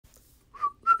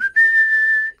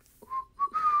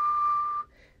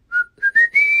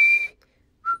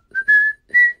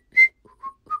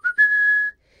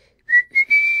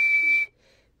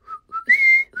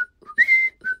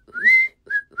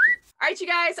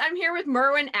guys, I'm here with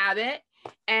Merwin Abbott,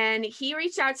 and he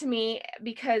reached out to me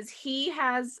because he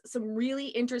has some really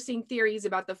interesting theories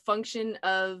about the function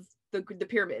of the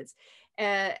pyramids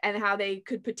and how they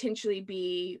could potentially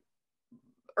be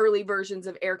early versions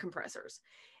of air compressors,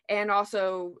 and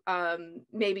also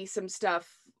maybe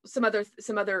some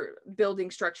other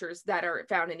building structures that are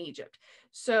found in Egypt.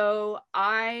 So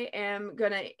I am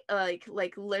gonna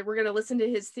we're gonna listen to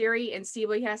his theory and see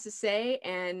what he has to say.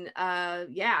 And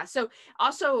yeah, so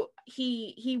also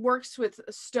he works with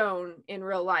stone in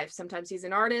real life. Sometimes he's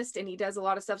an artist and he does a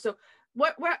lot of stuff. So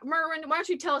what Merwin, why don't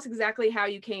you tell us exactly how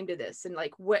you came to this and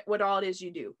like what all it is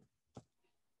you do?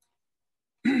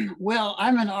 Well,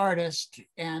 I'm an artist,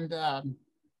 and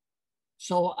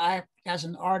so as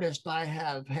an artist, I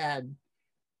have had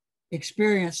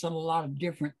experience on a lot of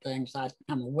different things.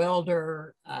 I'm a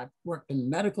welder. I've worked in the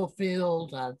medical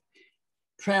field. I've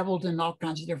traveled in all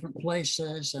kinds of different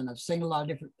places, and I've seen a lot of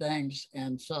different things.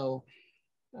 And so,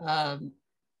 kind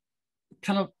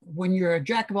of when you're a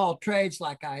jack of all trades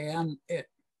like I am,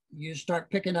 you start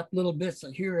picking up little bits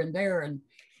of here and there,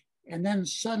 and then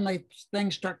suddenly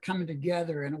things start coming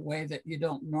together in a way that you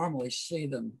don't normally see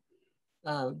them,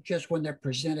 just when they're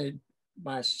presented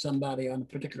by somebody on a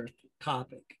particular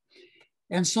topic.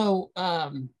 And so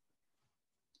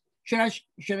should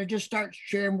I just start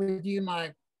sharing with you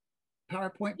my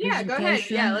PowerPoint presentation? Go ahead.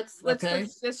 Yeah,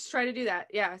 let's try to do that.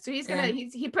 Yeah, so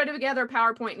he put together a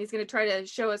PowerPoint and he's gonna try to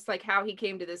show us like how he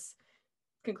came to this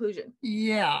conclusion.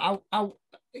 Yeah,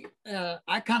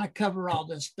 I kind of cover all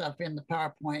this stuff in the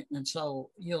PowerPoint, and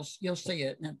so you'll see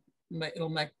it, and it'll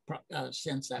make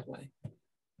sense that way.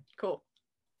 Cool.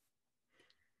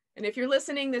 And if you're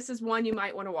listening, this is one you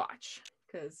might want to watch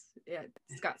because yeah,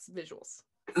 it's got some visuals.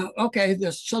 Okay,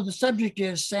 so the subject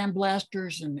is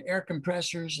sandblasters and air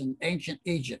compressors in ancient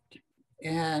Egypt.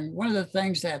 And one of the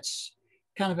things that's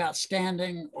kind of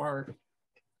outstanding or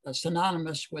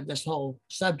synonymous with this whole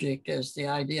subject is the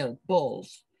idea of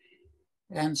bulls.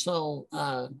 And so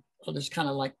I'll just kind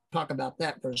of like talk about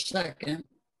that for a second.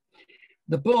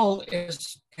 The bull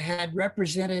had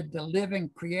represented the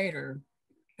living creator,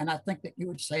 and I think that you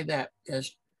would say that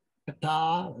as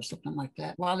Ptah or something like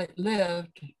that, while it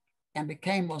lived and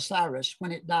became Osiris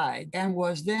when it died, and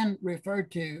was then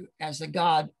referred to as the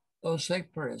god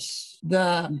Osiris.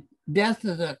 The death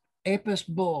of the Apis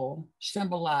bull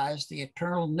symbolized the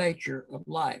eternal nature of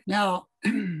life. Now,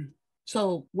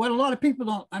 so what a lot of people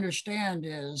don't understand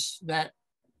is that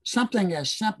something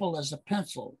as simple as a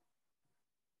pencil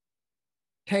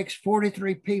takes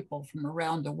 43 people from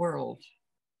around the world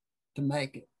to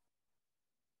make it.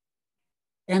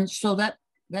 And so that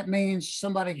means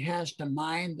somebody has to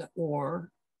mine the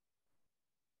ore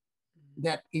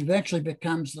that eventually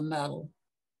becomes the metal.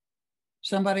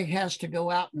 Somebody has to go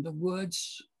out in the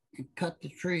woods and cut the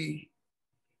tree,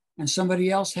 and somebody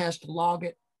else has to log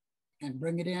it and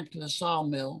bring it into the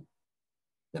sawmill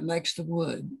that makes the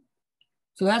wood.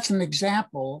 So that's an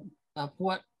example of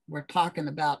what we're talking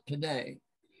about today.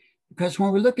 Because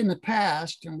when we look in the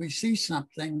past and we see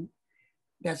something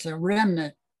that's a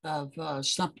remnant of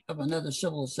another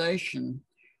civilization,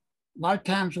 a lot of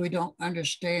times we don't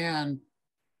understand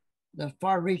the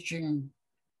far-reaching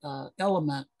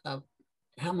element of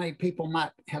how many people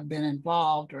might have been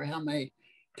involved or how many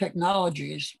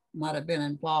technologies might have been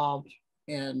involved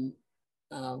in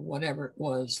whatever it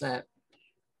was that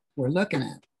we're looking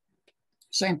at.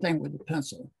 Same thing with the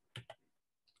pencil.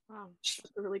 Wow, that's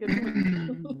a really good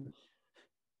point.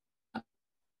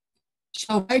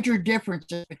 So major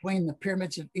differences between the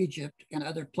pyramids of Egypt and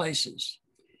other places.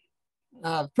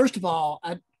 First of all,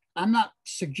 I'm not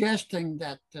suggesting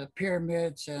that the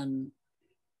pyramids in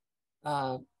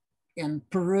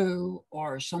Peru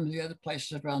or some of the other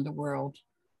places around the world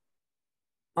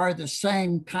are the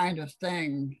same kind of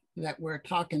thing that we're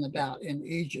talking about in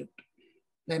Egypt.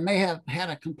 They may have had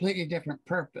a completely different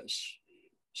purpose.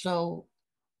 So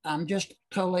I'm just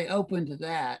totally open to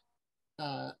that.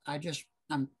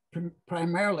 I'm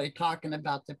primarily talking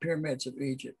about the pyramids of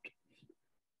Egypt.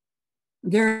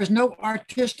 There is no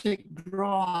artistic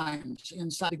drawings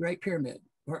inside the Great Pyramid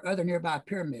or other nearby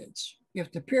pyramids. If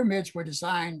the pyramids were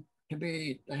designed to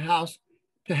be to house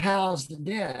the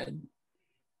dead,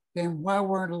 then why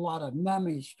weren't a lot of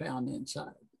mummies found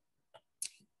inside?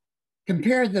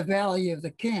 Compare the Valley of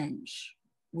the Kings.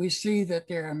 We see that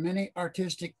there are many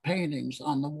artistic paintings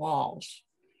on the walls,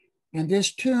 and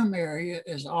this tomb area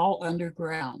is all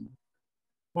underground,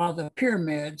 while the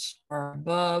pyramids are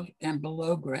above and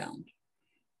below ground,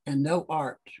 and no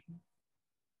art.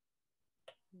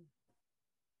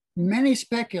 Many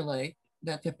speculate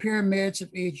that the pyramids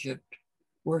of Egypt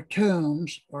were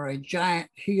tombs or a giant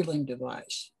healing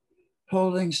device.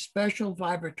 holding special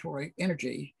vibratory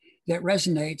energy that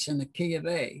resonates in the key of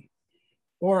A,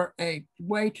 or a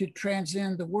way to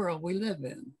transcend the world we live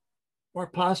in, or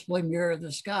possibly mirror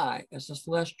the sky as a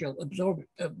celestial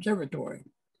observatory.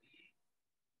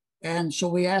 And so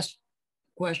we ask the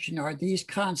question, are these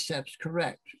concepts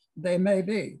correct? They may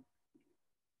be,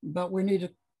 but we need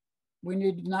to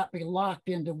not be locked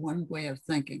into one way of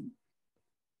thinking.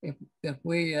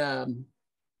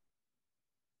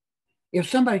 If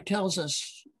somebody tells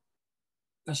us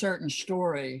a certain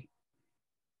story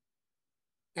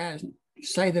and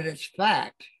say that it's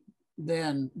fact,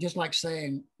 then just like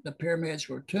saying the pyramids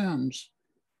were tombs,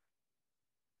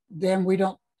 then we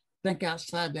don't think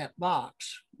outside that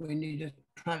box. We need to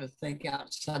try to think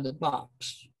outside the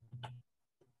box.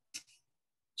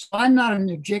 So I'm not an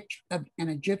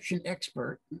Egyptian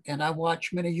expert, and I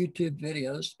watch many YouTube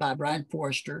videos by Brian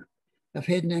Foerster of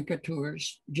Hidden Inca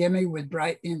Tours, Jimmy with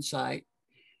Bright Insight,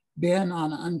 Ben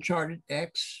on Uncharted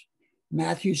X,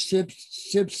 Matthew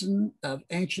Simpson of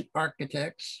Ancient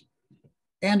Architects,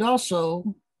 and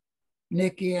also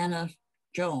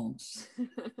Nikkianajones.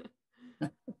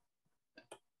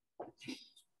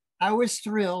 I was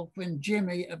thrilled when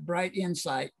Jimmy of Bright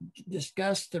Insight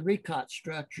discussed the Rikat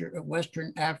structure of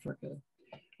Western Africa.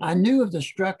 I knew of the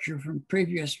structure from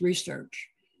previous research,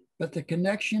 but the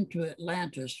connection to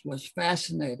Atlantis was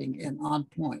fascinating and on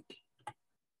point.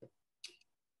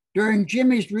 During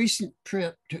Jimmy's recent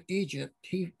trip to Egypt,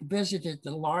 he visited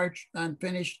the large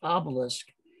unfinished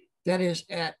obelisk that is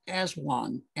at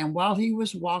Aswan, and while he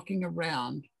was walking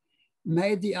around,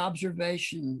 made the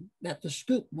observation that the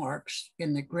scoop marks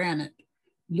in the granite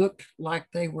looked like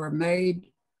they were made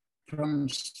from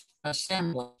a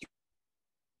sandblasting.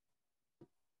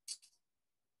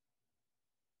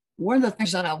 One of the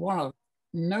things that I want to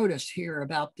notice here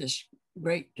about this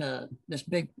this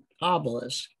big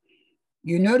obelisk,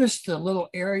 you notice the little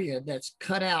area that's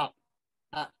cut out.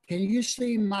 Can you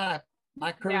see my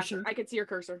cursor? Yeah, I can see your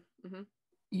cursor. Mm-hmm.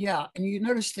 Yeah, and you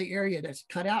notice the area that's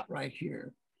cut out right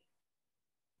here.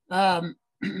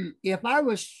 If I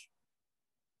was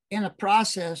in a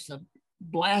process of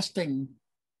blasting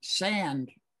sand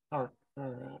or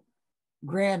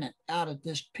granite out of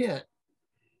this pit,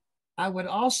 I would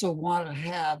also want to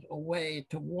have a way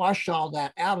to wash all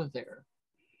that out of there.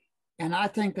 And I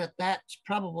think that that's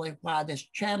probably why this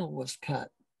channel was cut,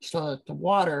 so that the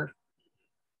water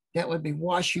that would be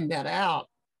washing that out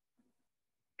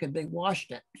could be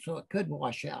washed out, so it could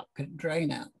wash out, could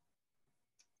drain out.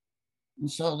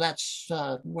 And so that's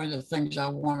one of the things I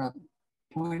want to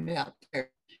point out there.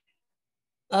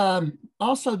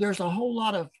 Also, there's a whole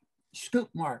lot of scoop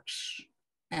marks,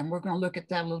 and we're going to look at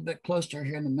that a little bit closer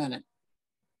here in a minute.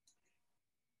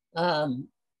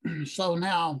 So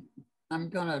now I'm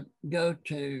going to go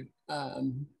to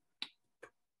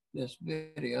this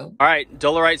video. All right,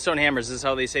 Dolerite stone hammers. This is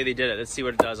how they say they did it. Let's see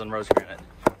what it does on rose granite.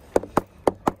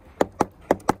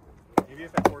 Maybe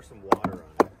if I pour some water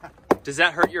on it. Does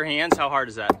that hurt your hands? How hard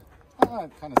is that?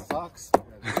 It kind of sucks.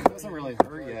 It doesn't really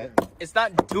hurt yet. It's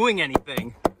not doing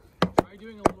anything. Try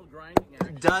doing a little grinding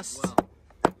action. Dust. Well.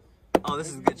 Oh, this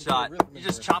is a good shot. You're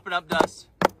just chopping up dust.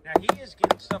 Now he is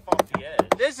getting stuff off the edge.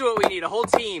 This is what we need, a whole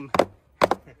team.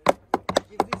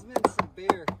 Give these men some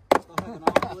beer. They'll have an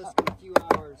obelisk in a few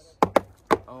hours.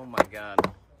 Oh my God.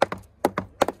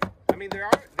 I mean, they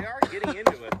are getting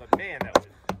into it, but man, that was...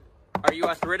 Are you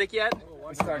arthritic yet?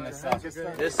 I'm starting to suck.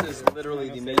 This is literally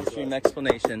the mainstream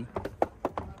explanation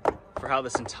for how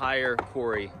this entire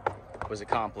quarry was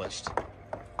accomplished,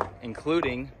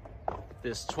 including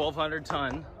this 1,200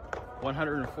 ton,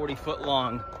 140 foot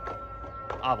long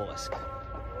obelisk.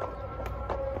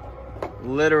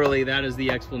 Literally, that is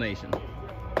the explanation.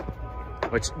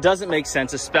 Which doesn't make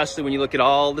sense, especially when you look at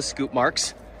all the scoop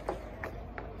marks,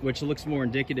 which looks more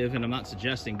indicative, and I'm not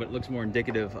suggesting, but it looks more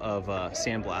indicative of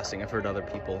sandblasting. I've heard other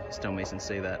people, stonemasons,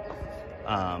 say that.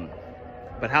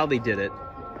 But how they did it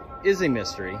is a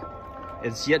mystery.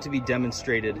 It's yet to be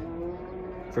demonstrated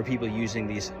for people using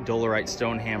these Dolerite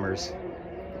stone hammers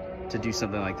to do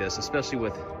something like this, especially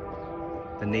with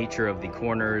the nature of the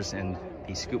corners and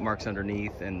the scoop marks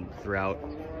underneath and throughout.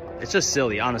 It's just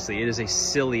silly, honestly. It is a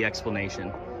silly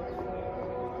explanation.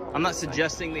 I'm not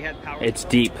suggesting they had power. It's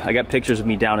deep. I got pictures of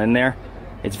me down in there.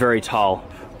 It's very tall.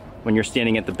 When you're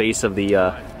standing at the base of the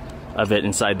of it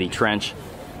inside the trench,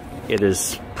 it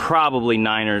is probably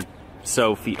 9 or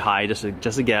so feet high, just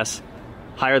a guess.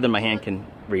 Higher than my hand can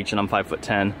reach, and I'm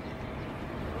 5'10".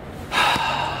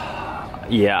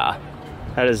 Yeah,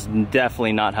 that is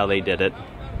definitely not how they did it.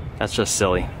 That's just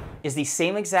silly. Is the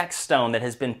same exact stone that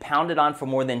has been pounded on for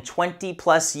more than 20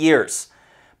 plus years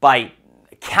by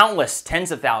countless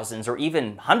tens of thousands or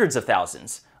even hundreds of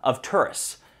thousands of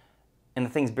tourists, and the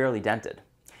thing's barely dented.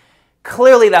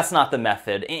 Clearly that's not the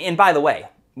method. And by the way,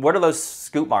 what are those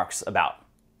scoop marks about?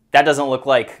 That doesn't look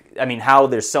like, I mean, how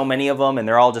there's so many of them and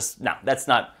they're all just, no, that's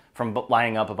not from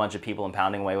lining up a bunch of people and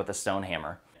pounding away with a stone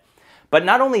hammer. But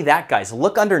not only that, guys,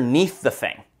 look underneath the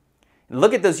thing.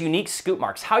 Look at those unique scoop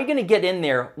marks. How are you going to get in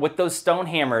there with those stone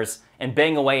hammers and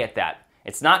bang away at that?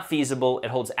 It's not feasible.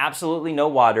 It holds absolutely no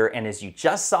water. And as you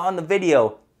just saw in the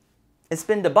video, it's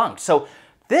been debunked. So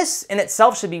this in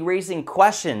itself should be raising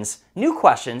questions, new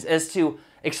questions, as to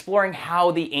exploring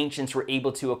how the ancients were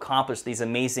able to accomplish these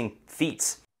amazing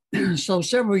feats. So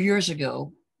several years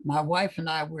ago, my wife and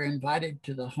I were invited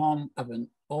to the home of an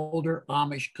older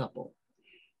Amish couple.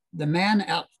 The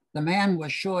man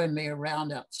was showing me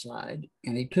around outside,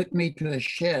 and he took me to a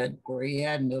shed where he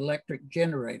had an electric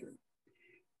generator,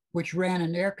 which ran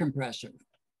an air compressor,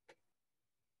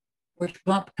 which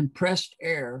pumped compressed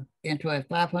air into a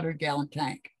 500-gallon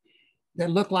tank that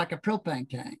looked like a propane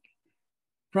tank.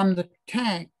 From the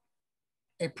tank,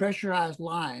 a pressurized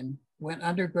line went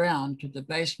underground to the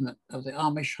basement of the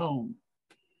Amish home.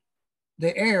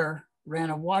 The air ran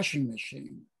a washing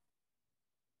machine.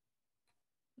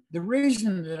 The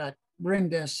reason that I bring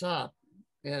this up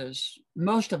is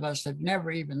most of us have never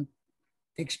even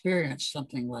experienced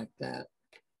something like that.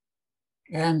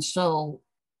 And so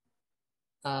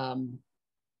I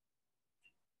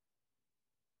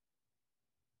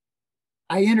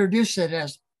introduced it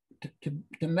as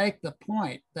to make the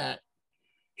point that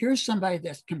here's somebody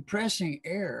that's compressing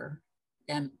air,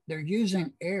 and they're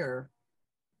using air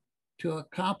to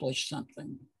accomplish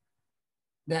something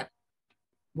that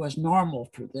was normal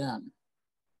for them,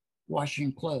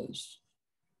 washing clothes.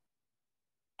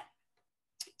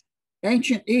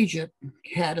 Ancient Egypt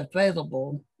had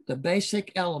available the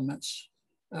basic elements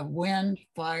of wind,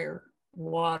 fire,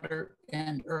 water,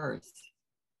 and earth.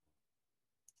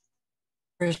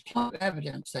 There is plenty of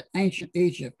evidence that ancient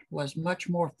Egypt was much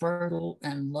more fertile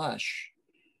and lush.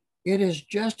 It is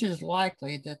just as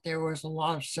likely that there was a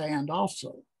lot of sand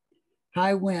also.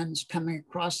 High winds coming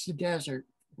across the desert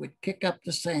would kick up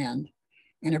the sand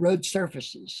and erode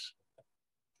surfaces.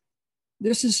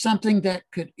 This is something that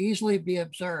could easily be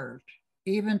observed.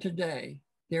 Even today,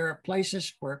 there are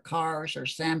places where cars are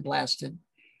sandblasted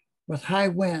with high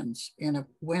winds in a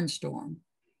windstorm.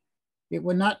 It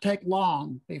would not take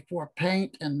long before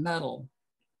paint and metal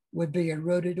would be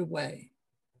eroded away.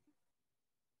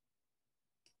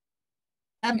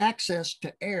 Having access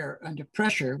to air under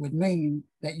pressure would mean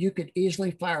that you could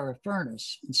easily fire a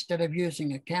furnace instead of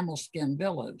using a camel skin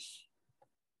bellows.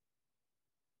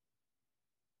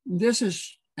 This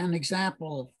is an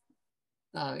example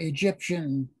of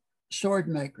Egyptian sword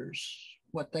makers,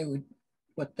 what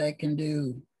they can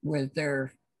do with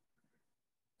their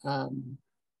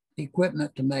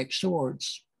equipment to make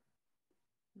swords.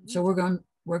 So we're going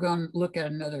to look at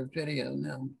another video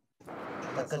now.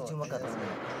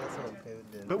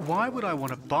 But why would I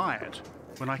want to buy it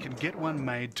when I can get one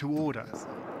made to order?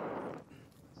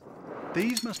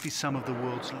 These must be some of the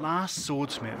world's last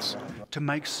swordsmiths to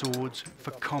make swords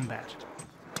for combat.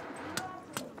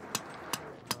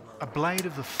 A blade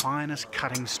of the finest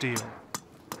cutting steel,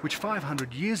 which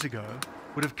 500 years ago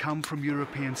would have come from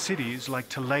European cities like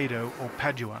Toledo or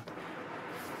Padua.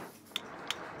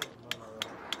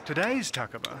 Today's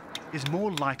Saqqara is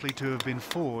more likely to have been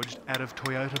forged out of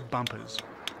Toyota bumpers.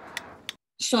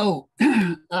 So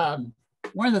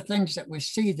one of the things that we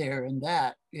see there in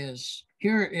that is,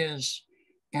 here is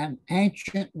an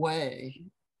ancient way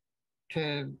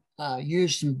to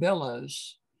use some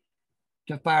bellows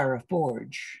to fire a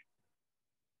forge.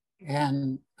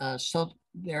 And so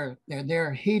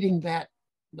they're heating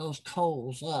those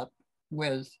coals up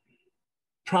with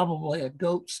probably a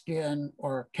goat skin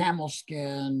or camel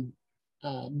skin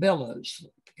bellows.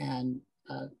 And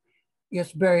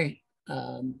it's very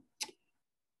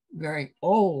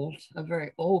old, a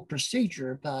very old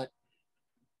procedure, but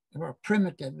or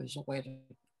primitive is a way to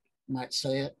might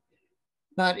say it.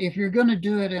 But if you're going to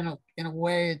do it in a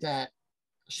way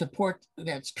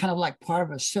that's kind of like part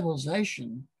of a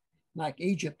civilization, like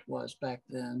Egypt was back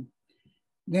then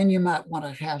you might want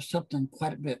to have something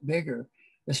quite a bit bigger,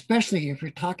 especially if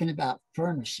you're talking about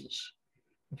furnaces,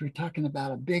 if you're talking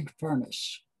about a big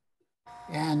furnace.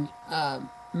 And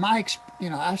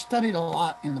I studied a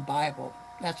lot in the Bible.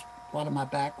 That's a lot of my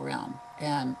background.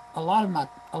 And a lot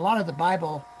of the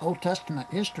Bible, Old Testament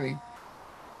history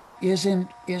is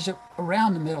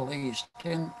around the Middle East,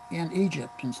 in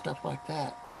Egypt and stuff like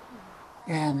that.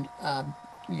 And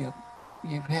you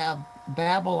have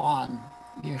Babylon,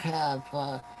 you have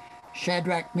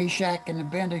Shadrach, Meshach, and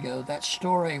Abednego, that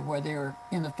story where they're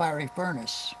in the fiery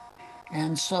furnace.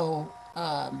 And so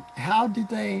how did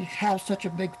they have such a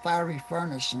big fiery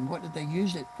furnace, and what did they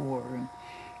use it for? And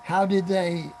how did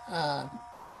they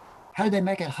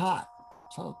make it hot?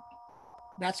 So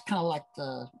that's kind of like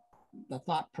the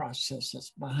thought process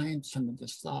that's behind some of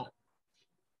this thought.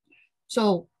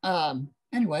 So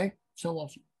anyway, so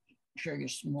I'll show you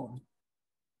some more.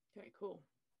 Okay, cool.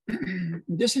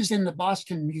 This is in the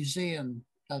Boston Museum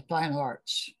of Fine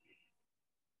Arts.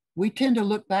 We tend to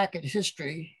look back at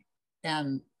history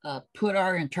and put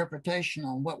our interpretation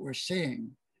on what we're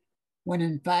seeing, when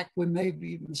in fact we may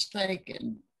be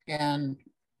mistaken. And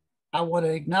I want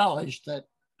to acknowledge that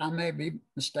I may be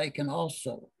mistaken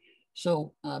also.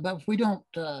 So, but if we don't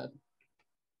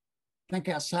think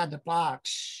outside the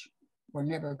box, we're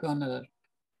never going to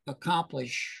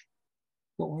accomplish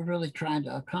what we're really trying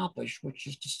to accomplish, which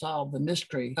is to solve the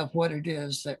mystery of what it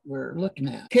is that we're looking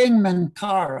at. King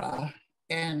Menkaura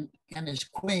and his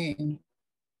queen,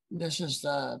 this is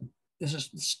the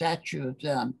statue of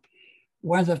them,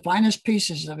 one of the finest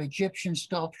pieces of Egyptian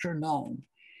sculpture known.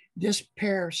 This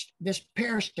pair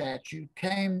statue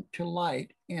came to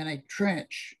light in a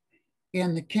trench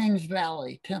in the King's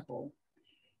Valley Temple.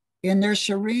 In their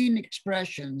serene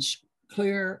expressions,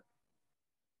 clear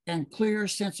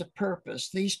sense of purpose,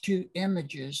 these two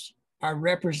images are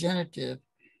representative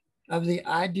of the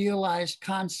idealized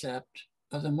concept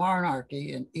of the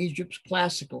monarchy in Egypt's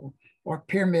classical or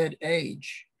pyramid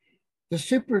age. The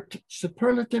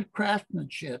superlative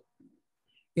craftsmanship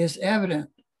is evident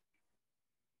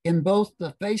in both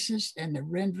the faces and the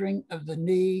rendering of the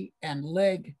knee and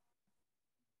leg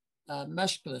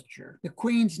musculature. The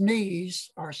queen's knees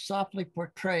are softly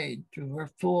portrayed through her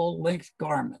full-length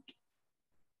garment.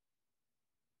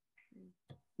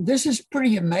 This is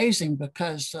pretty amazing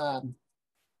because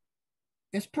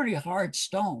it's pretty hard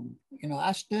stone. You know,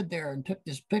 I stood there and took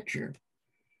this picture,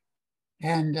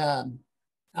 and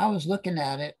I was looking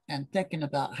at it and thinking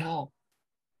about how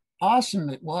awesome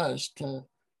it was to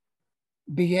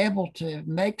be able to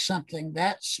make something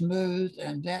that smooth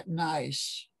and that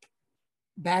nice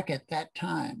back at that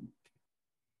time.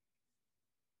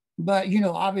 But, you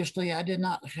know, obviously I did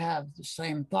not have the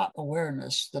same thought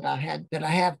awareness that I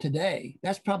have today.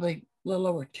 That's probably a little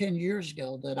over 10 years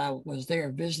ago that I was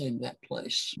there visiting that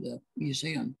place, the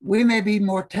museum. We may be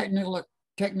more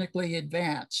technically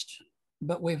advanced,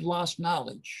 but we've lost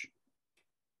knowledge.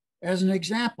 As an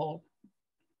example,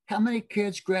 how many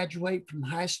kids graduate from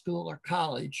high school or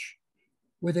college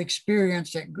with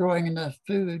experience at growing enough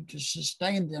food to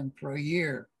sustain them for a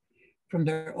year from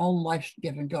their own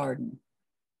life-giving garden?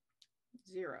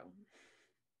 0.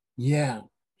 Yeah.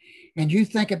 And you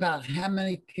think about how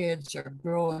many kids are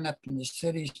growing up in the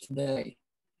cities today.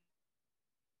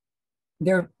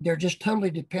 They're just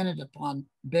totally dependent upon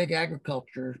big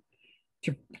agriculture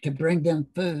to bring them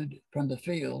food from the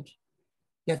field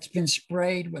that's been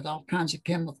sprayed with all kinds of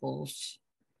chemicals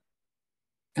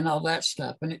and all that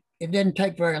stuff. And it didn't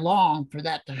take very long for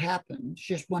that to happen. It's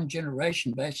just one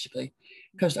generation, basically,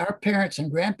 because our parents and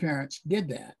grandparents did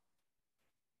that.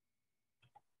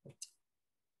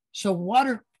 So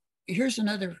water, here's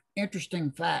another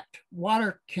interesting fact.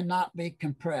 Water cannot be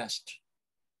compressed,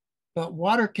 but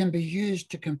water can be used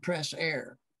to compress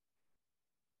air.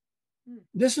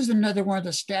 This is another one of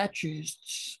the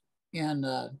statues in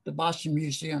the Boston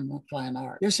Museum of Fine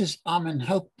Art. This is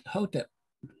Amenhotep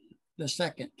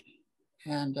II,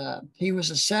 and he was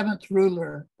the 7th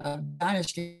ruler of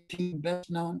Dynasty,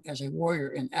 best known as a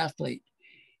warrior and athlete.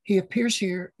 He appears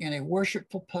here in a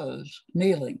worshipful pose,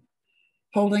 kneeling,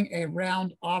 holding a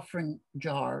round offering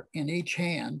jar in each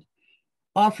hand.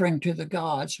 Offering to the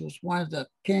gods was one of the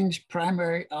king's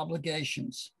primary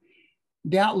obligations.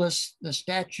 Doubtless, the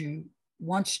statue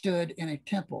once stood in a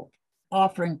temple,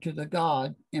 offering to the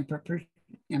god in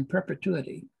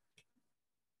perpetuity.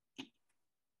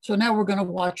 So now we're going to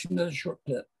watch another short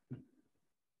clip.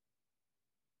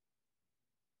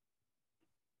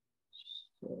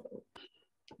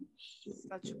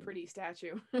 Such a pretty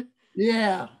statue.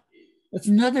 Yeah, it's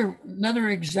another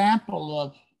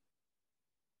example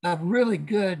of really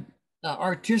good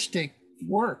artistic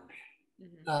work.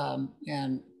 And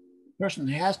the person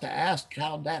has to ask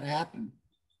how that happened.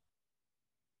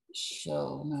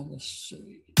 So now let's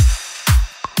see.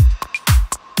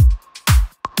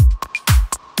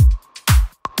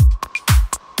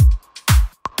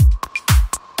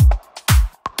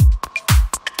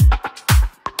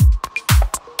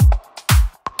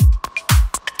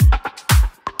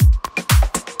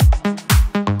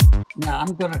 Now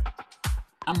I'm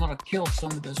gonna kill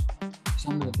some of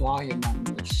the volume on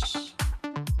this.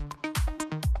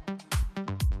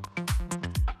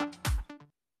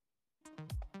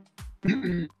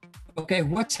 Okay,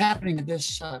 what's happening in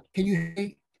this? Can you hear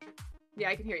me? Yeah,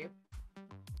 I can hear you.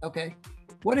 Okay,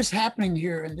 what is happening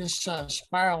here in this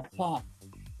spiral pump?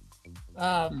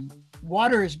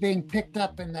 Water is being picked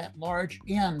up in that large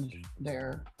end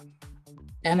there.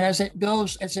 And as it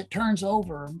turns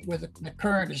over, where the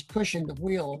current is pushing the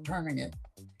wheel, turning it,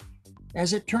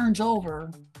 as it turns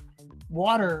over,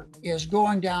 water is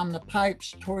going down the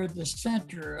pipes toward the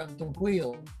center of the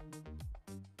wheel.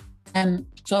 And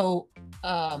so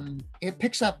it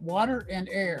picks up water and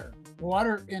air.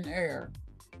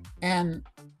 And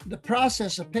the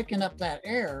process of picking up that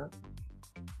air,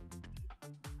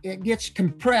 it gets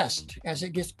compressed as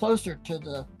it gets closer to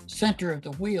the center of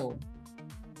the wheel.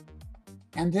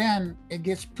 And then it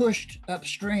gets pushed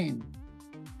upstream,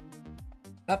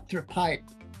 up through pipe,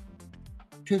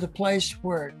 to the place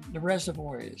where the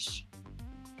reservoir is.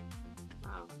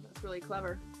 Wow, that's really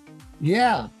clever.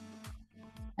 Yeah.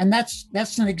 And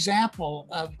that's an example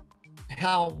of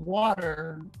how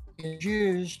water is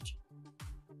used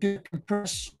to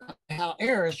compress, how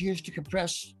air is used to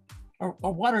compress, or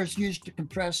water is used to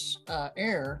compress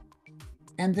air.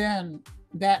 And then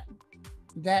that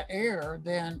air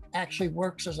then actually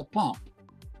works as a pump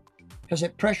because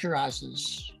it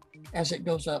pressurizes as it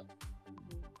goes up.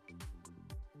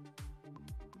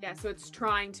 Yeah, so it's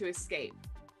trying to escape.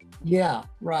 Yeah,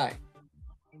 right.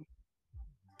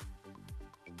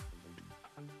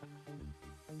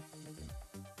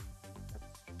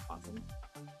 Awesome.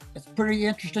 It's pretty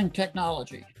interesting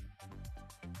technology.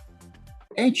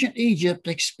 Ancient Egypt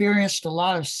experienced a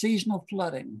lot of seasonal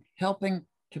flooding, helping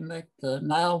to make the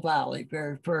Nile Valley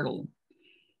very fertile.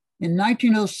 In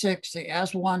 1906, the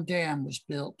Aswan Dam was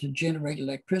built to generate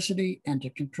electricity and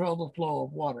to control the flow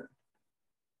of water.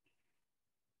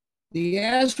 The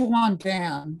Aswan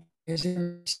Dam is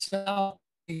in the south.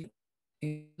 The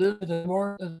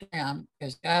north of the dam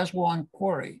is Aswan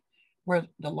Quarry, where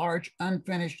the large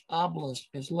unfinished obelisk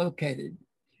is located.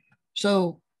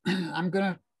 So I'm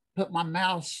going to put my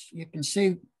mouse, you can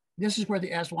see this is where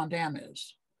the Aswan Dam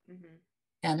is. Mm-hmm.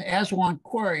 And the Aswan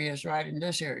Quarry is right in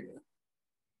this area.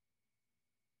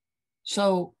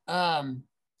 So back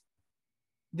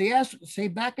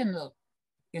in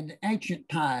the ancient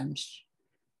times,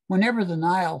 whenever the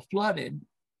Nile flooded,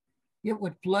 it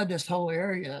would flood this whole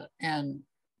area, and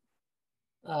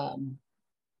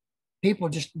people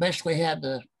just basically had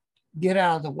to get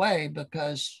out of the way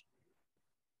because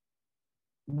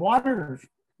water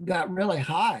got really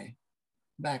high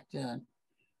back then,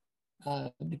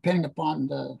 depending upon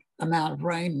the amount of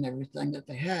rain and everything that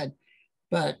they had.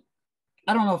 But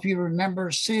I don't know if you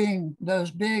remember seeing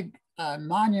those big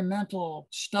monumental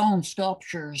stone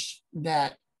sculptures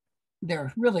that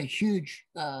they're really huge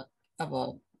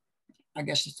I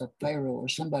guess it's a pharaoh or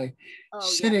somebody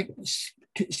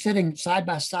sitting side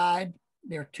by side.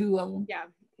 There are two of them.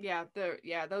 Yeah.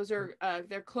 Those are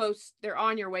they're close. They're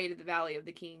on your way to the Valley of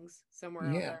the Kings somewhere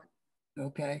out there.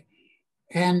 Okay.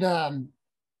 And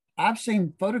I've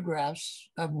seen photographs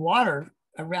of water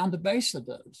around the base of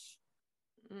those.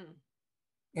 Mm.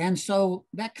 And so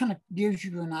that kind of gives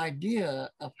you an idea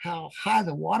of how high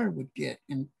the water would get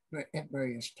at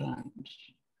various times.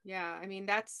 Yeah, I mean,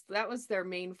 that was their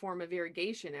main form of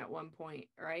irrigation at one point,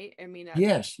 right? I mean,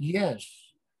 yes.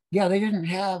 Yeah, they didn't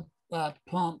have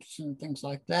pumps and things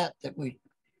like that we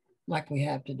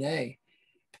have today.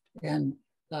 And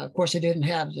of course, they didn't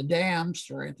have the dams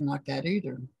or anything like that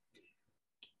either.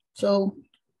 So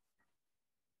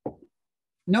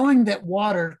knowing that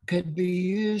water could be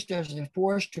used as a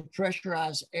force to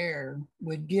pressurize air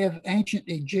would give ancient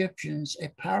Egyptians a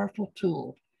powerful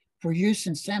tool for use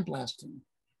in sandblasting.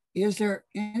 Is there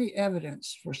any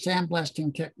evidence for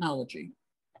sandblasting technology?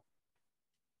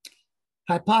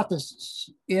 Hypothesis: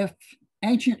 if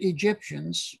ancient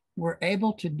Egyptians were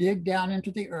able to dig down into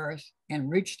the earth and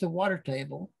reach the water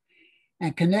table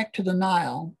and connect to the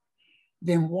Nile,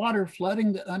 then water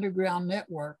flooding the underground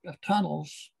network of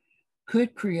tunnels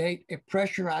could create a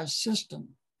pressurized system,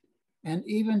 and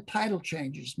even tidal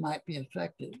changes might be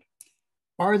affected.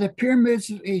 Are the pyramids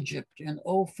of Egypt an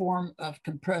old form of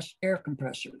air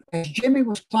compressor? As Jimmy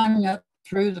was climbing up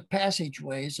through the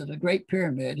passageways of the Great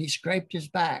Pyramid, he scraped his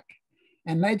back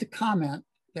and made the comment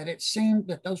that it seemed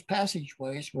that those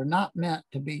passageways were not meant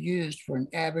to be used for an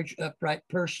average upright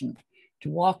person to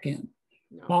walk in,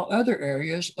 while other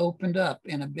areas opened up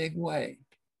in a big way.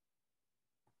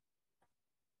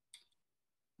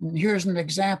 And here's an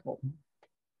example.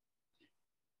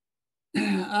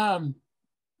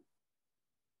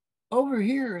 Over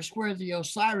here is where the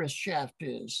Osiris shaft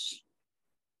is.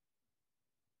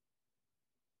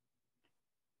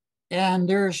 And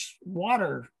there's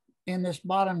water in this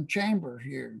bottom chamber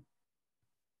here.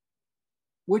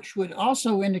 which would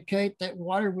also indicate that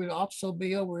water would also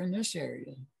be over in this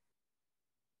area.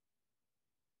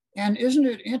 And isn't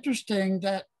it interesting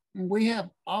that we have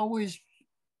always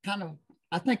kind of,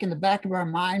 I think in the back of our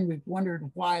mind, we've wondered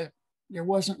why there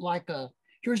wasn't like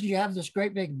here's you have this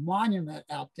great big monument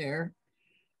out there,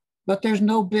 but there's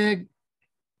no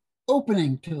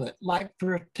opening to it, like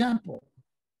for a temple.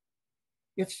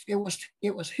 It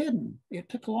was hidden. It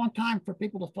took a long time for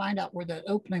people to find out where that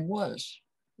opening was.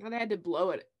 Well, they had to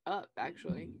blow it up,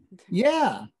 actually.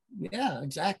 Yeah,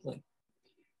 exactly.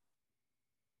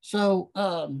 So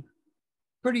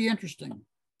pretty interesting.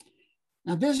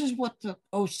 Now this is what the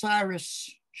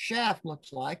Osiris shaft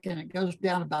looks like, and it goes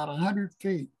down about 100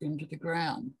 feet into the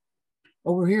ground.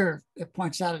 Over here, it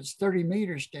points out it's 30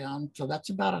 meters down, so that's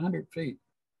about 100 feet.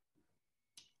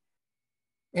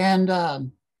 And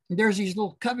there's these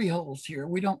little cubby holes here.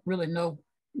 We don't really know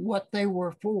what they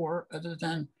were for, other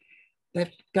than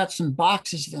they've got some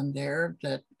boxes in there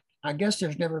that I guess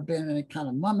there's never been any kind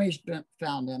of mummies been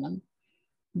found in them.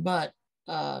 But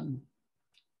and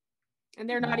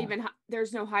they're not even,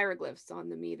 there's no hieroglyphs on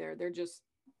them either. They're just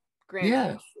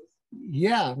granite.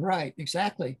 Yeah, right,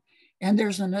 exactly. And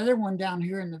there's another one down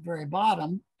here in the very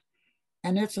bottom,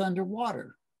 and it's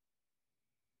underwater.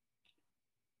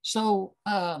 So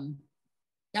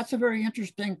that's a very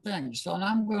interesting thing. So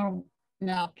I'm going to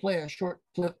now play a short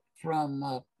clip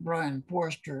from Brien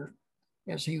Foerster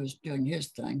as he was doing his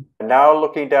thing. And now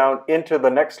looking down into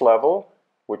the next level,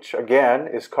 which again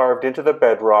is carved into the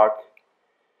bedrock.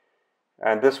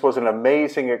 And this was an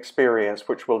amazing experience,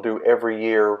 which we'll do every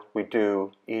year we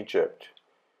do Egypt.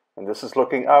 And this is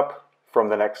looking up from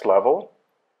the next level.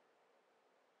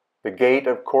 The gate,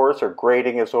 of course, or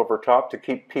grating is over top to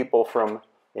keep people from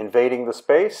invading the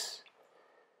space.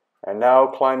 And now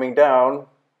climbing down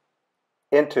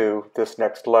into this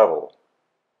next level.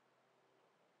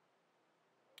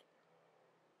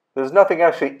 There's nothing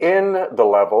actually in the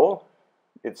level.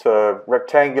 It's a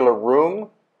rectangular room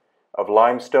of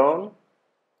limestone.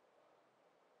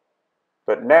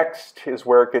 But next is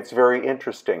where it gets very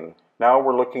interesting. Now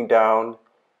we're looking down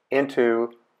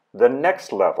into the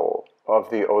next level of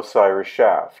the Osiris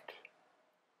shaft.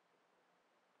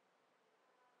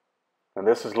 And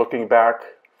this is looking back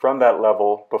from that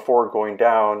level before going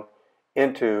down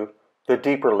into the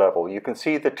deeper level. You can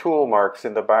see the tool marks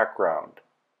in the background.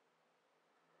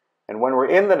 And when we're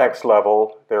in the next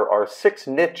level, there are 6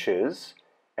 niches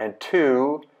and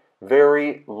 2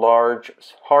 very large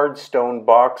hard stone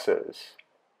boxes.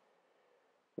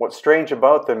 What's strange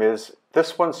about them is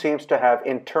this one seems to have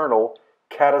internal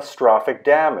catastrophic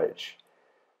damage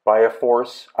by a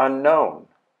force unknown.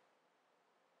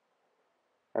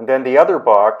 And then the other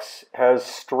box has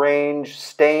strange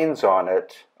stains on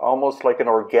it, almost like an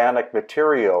organic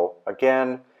material.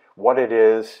 Again, what it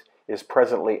is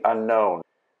presently unknown.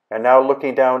 And now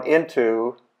looking down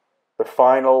into the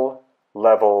final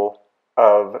level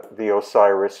of the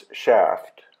Osiris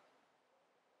shaft.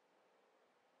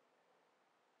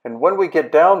 And when we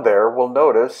get down there, we'll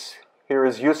notice here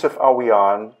is Yusuf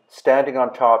Awiyan standing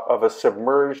on top of a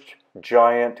submerged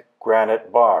giant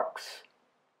granite box.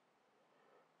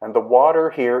 And the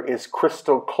water here is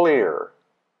crystal clear.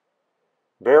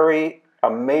 Very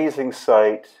amazing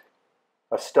sight,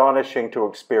 astonishing to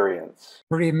experience.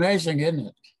 Pretty amazing, isn't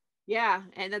it? Yeah,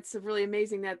 and that's really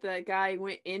amazing that the guy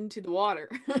went into the water.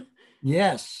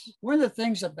 Yes. One of the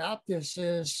things about this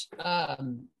is,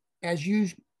 as you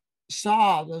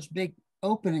saw those big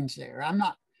openings there, I'm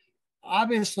not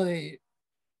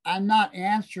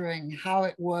answering how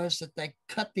it was that they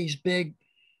cut these big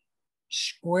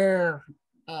square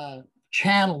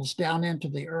channels down into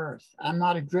the earth. I'm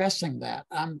not addressing that.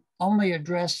 I'm only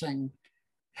addressing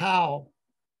how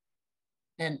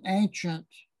an ancient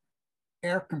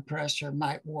air compressor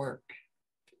might work.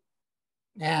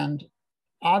 And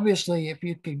obviously, if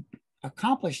you could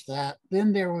accomplish that,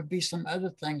 then there would be some other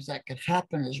things that could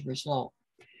happen as a result.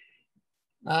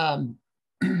 But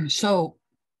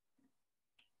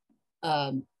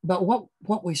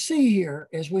what we see here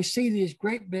is we see these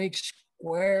great big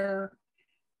square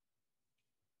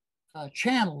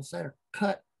channels that are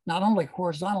cut not only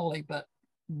horizontally, but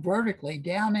vertically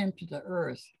down into the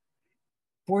earth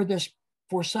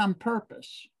for some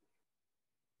purpose.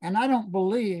 And I don't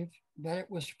believe that it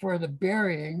was for the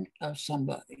burying of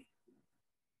somebody.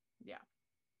 Yeah.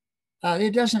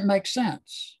 It doesn't make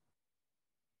sense.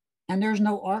 And there's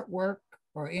no artwork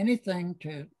or anything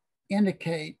to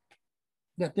indicate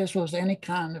that this was any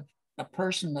kind of a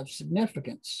person of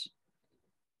significance.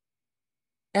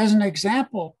 As an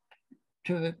example,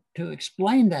 to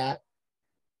explain that,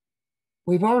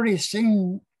 we've already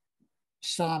seen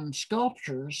some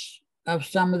sculptures of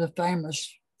some of the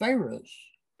famous pharaohs.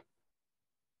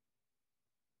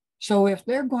 So if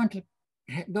they're going to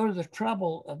go to the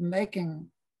trouble of making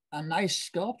a nice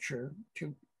sculpture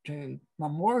to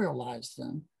memorialize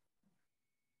them,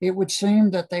 it would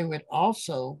seem that they would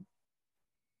also,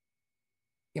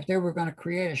 if they were going to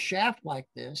create a shaft like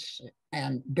this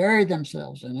and bury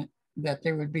themselves in it, that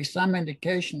there would be some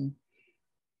indication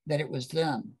that it was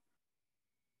them.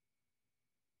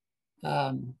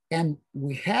 And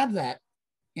we have that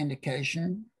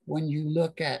indication when you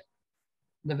look at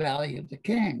the Valley of the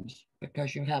Kings,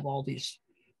 because you have all these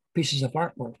pieces of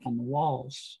artwork on the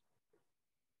walls.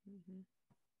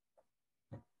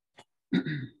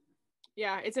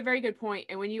 Yeah, it's a very good point.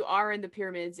 And when you are in the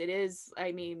pyramids, it is,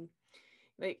 I mean,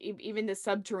 like even the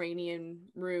subterranean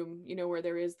room, you know, where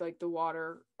there is like the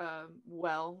water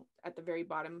well at the very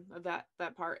bottom of that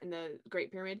part in the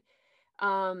Great Pyramid.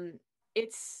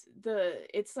 It's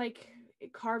like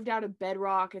carved out of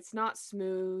bedrock. It's not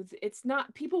smooth. It's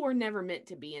not, people were never meant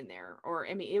to be in there. Or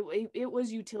I mean, it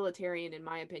was utilitarian in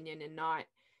my opinion, and not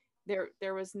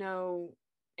there was no,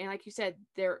 and like you said,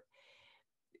 there,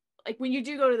 like when you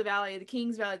do go to the Valley of the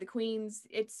Kings, Valley of the Queens,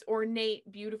 it's ornate,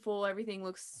 beautiful. Everything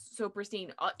looks so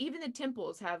pristine. Even the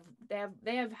temples have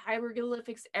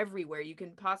hieroglyphics everywhere. You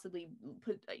can possibly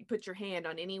put your hand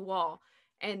on any wall,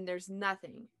 and there's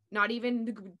nothing. Not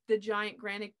even the giant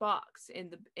granite box in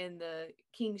the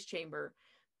King's Chamber.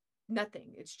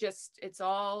 Nothing. It's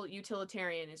all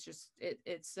utilitarian. It's just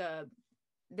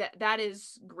that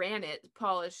is granite,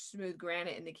 polished, smooth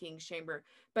granite in the King's Chamber,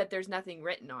 but there's nothing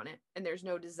written on it, and there's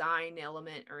no design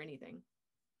element or anything.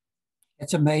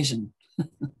 It's amazing.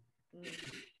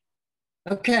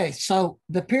 Okay, so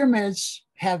the pyramids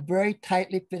have very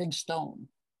tightly fitting stone,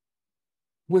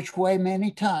 which weigh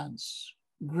many tons,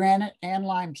 granite and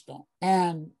limestone.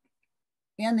 And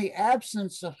in the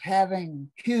absence of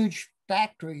having huge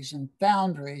factories and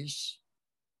foundries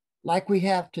like we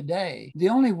have today, the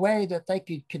only way that they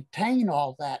could contain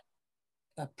all that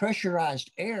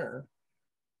pressurized air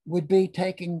would be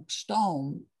taking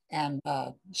stone and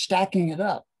stacking it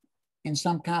up in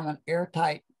some kind of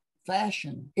airtight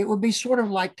fashion. It would be sort of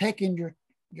like taking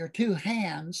your two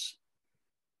hands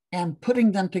and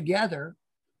putting them together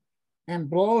and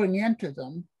blowing into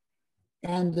them,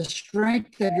 and the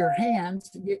strength of your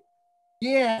hands.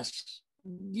 Yes,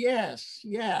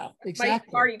 yeah, exactly.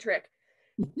 My party trick.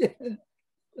 Yeah.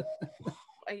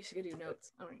 I used to do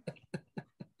notes. All right.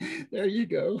 There you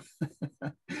go.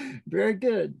 Very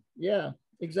good. Yeah,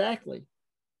 exactly.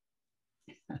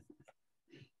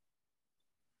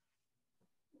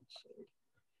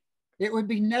 It would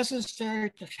be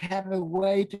necessary to have a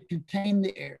way to contain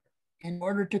the air in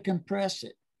order to compress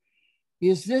it.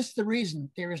 Is this the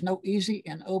reason there is no easy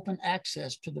and open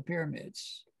access to the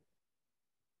pyramids?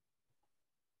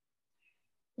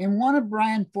 In one of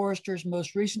Brien Foerster's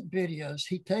most recent videos,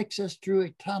 he takes us through a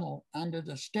tunnel under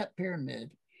the step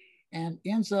pyramid and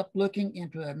ends up looking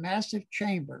into a massive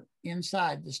chamber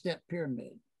inside the step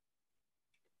pyramid.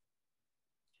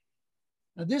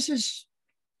 Now this is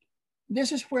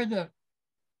where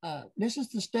this is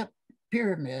the step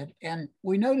pyramid, and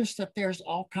we notice that there's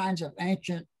all kinds of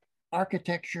ancient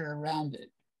architecture around it.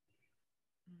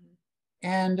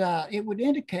 And it would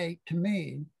indicate to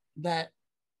me that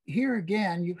here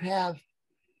again, you have,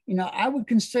 I would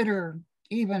consider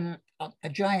even a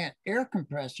giant air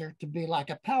compressor to be like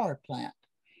a power plant,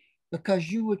 because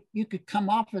you could come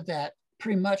off of that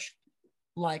pretty much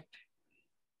like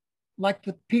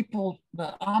the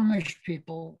Amish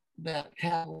people that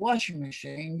have a washing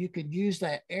machine. You could use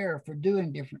that air for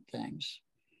doing different things.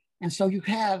 And so you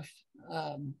have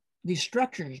these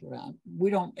structures around.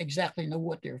 We don't exactly know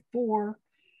what they're for.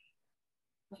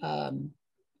 I'm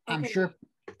sure.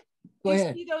 Go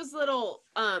ahead. You see those little,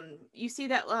 you see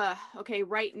that, okay,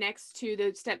 right next to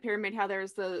the step pyramid, how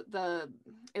there's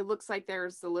it looks like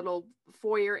there's the little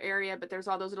foyer area, but there's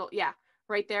all those little, yeah,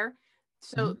 right there.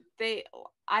 So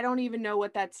I don't even know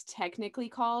what that's technically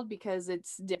called because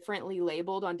it's differently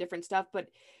labeled on different stuff, but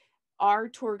our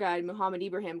tour guide, Muhammad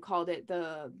Ibrahim, called it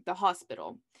the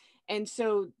hospital. And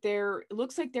so it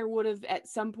looks like there would have at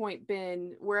some point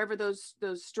been, wherever those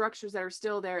structures that are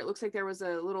still there, it looks like there was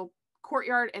a little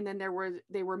courtyard, and then they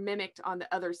were mimicked on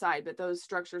the other side, but those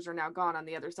structures are now gone on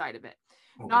the other side of it.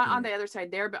 Not on the other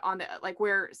side there, but on the, like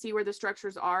where the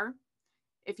structures are.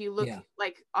 If you look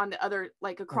like on the other,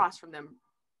 like across from them.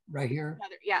 Right here.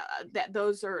 Yeah,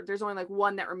 there's only like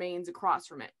one that remains across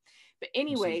from it. But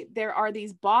anyway, there are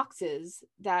these boxes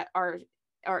that are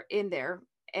in there,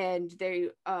 and they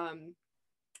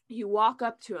you walk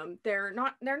up to them. They're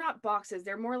not boxes.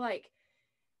 They're more like,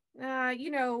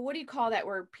 You know, what do you call that,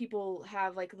 where people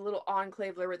have like a little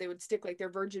enclave where they would stick like their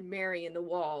Virgin Mary in the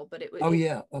wall, but it would, Oh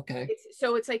yeah, okay.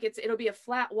 it's like it'll be a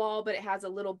flat wall, but it has a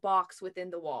little box within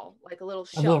the wall, like a little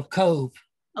A little shelf, cove.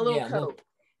 a little Yeah, cove.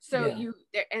 So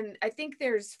yeah. and I think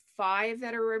there's 5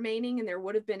 that are remaining, and there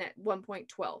would have been at one point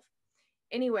 12.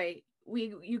 Anyway,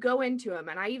 you go into them,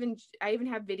 and I even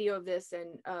have video of this,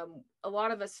 and a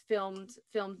lot of us filmed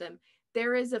them.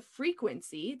 There is a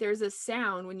frequency, there's a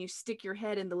sound when you stick your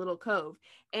head in the little cove,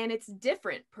 and it's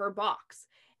different per box.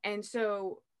 And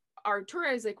so our tour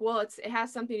guide is like, well, it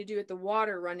has something to do with the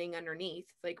water running underneath.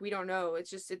 Like, we don't know. It's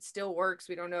just, it still works.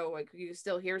 We don't know. Like, you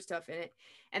still hear stuff in it.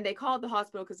 And they called the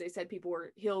hospital because they said people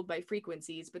were healed by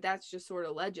frequencies, but that's just sort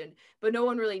of legend. But no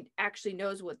one really actually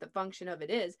knows what the function of it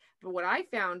is. But what I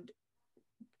found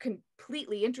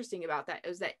completely interesting about that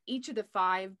is that each of the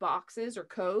 5 boxes or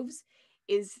coves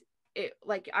is it,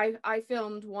 like I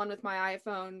filmed one with my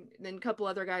iPhone, then a couple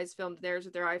other guys filmed theirs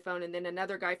with their iPhone, and then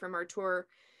another guy from our tour,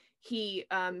 he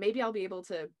maybe I'll be able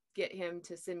to get him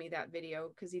to send me that video,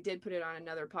 because he did put it on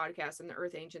another podcast, on the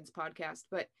Earth Ancients podcast,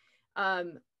 but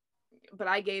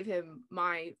I gave him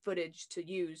my footage to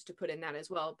use to put in that as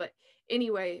well. But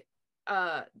anyway,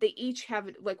 they each have,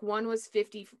 like, one was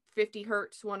 50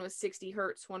 hertz, one was 60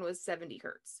 hertz, one was 70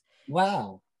 hertz.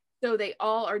 Wow. So they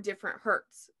all are different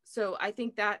hertz. So I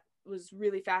think that was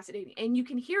really fascinating, and you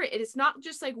can hear it. It's not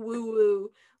just like woo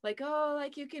woo, like, oh,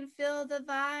 like you can feel the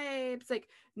vibes. Like,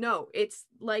 no, it's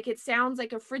like, it sounds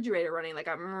like a refrigerator running, like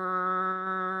a,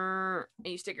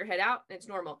 and you stick your head out and it's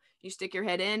normal. You stick your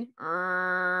head in.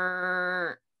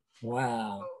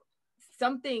 Wow.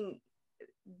 Something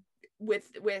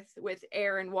with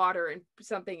air and water and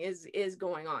something is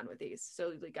going on with these.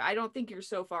 So like, I don't think you're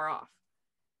so far off.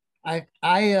 I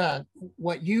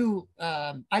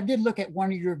did look at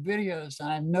one of your videos, and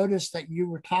I noticed that you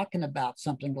were talking about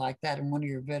something like that in one of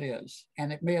your videos,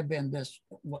 and it may have been this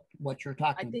what you're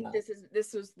talking about. I think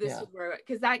this was where,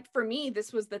 because that, for me,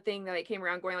 this was the thing that I came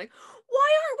around going like,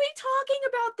 why aren't we talking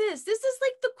about this? This is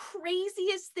like the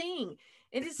craziest thing.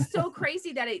 It is so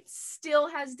crazy that it still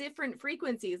has different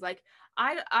frequencies. Like,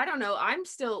 I don't know. I'm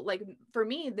still like, for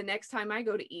me, the next time I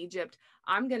go to Egypt,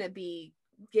 I'm gonna be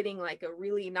getting like a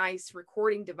really nice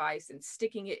recording device and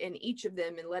sticking it in each of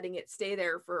them and letting it stay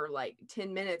there for like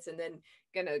 10 minutes, and then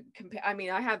gonna compare. I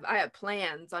mean, I have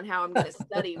plans on how I'm gonna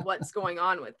study what's going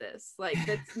on with this. Like,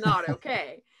 that's not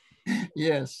okay.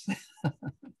 Yes.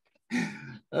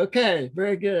 Okay,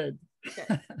 very good.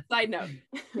 Okay. Side note.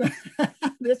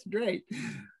 That's great.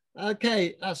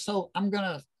 Okay, so I'm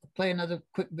gonna play another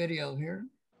quick video here.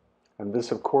 And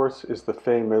this, of course, is the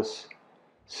famous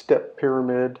step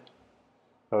pyramid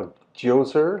of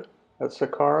Djoser at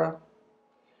Saqqara.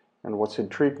 And what's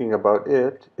intriguing about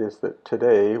it is that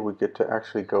today we get to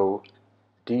actually go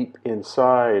deep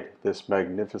inside this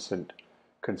magnificent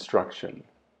construction.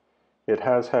 It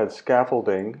has had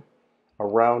scaffolding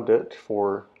around it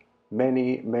for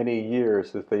many, many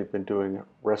years as they've been doing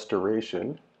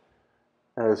restoration,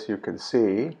 as you can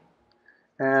see.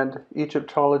 And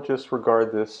Egyptologists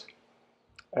regard this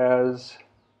as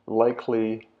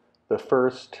likely the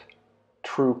first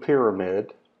true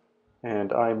pyramid,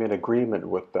 and I'm in agreement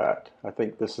with that. I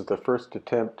think this is the first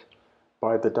attempt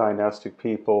by the dynastic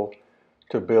people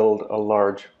to build a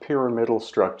large pyramidal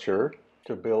structure,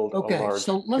 Let's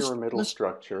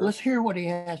hear what he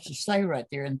has to say right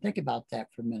there, and think about that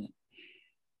for a minute.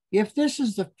 If this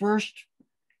is the first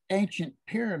ancient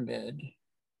pyramid,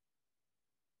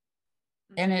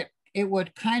 and it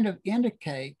would kind of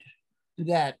indicate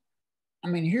that, I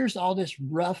mean, here's all this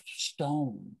rough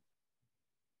stone.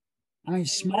 I mean,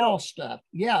 small stuff.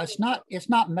 Yeah, it's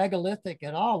not megalithic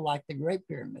at all, like the Great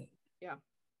Pyramid. Yeah.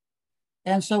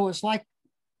 And so it's like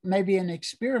maybe an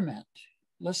experiment.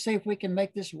 Let's see if we can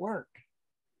make this work,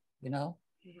 you know?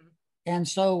 Mm-hmm. And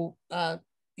so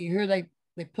you hear they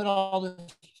put all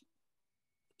this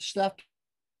stuff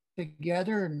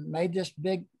together and made this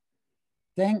big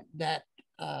thing that,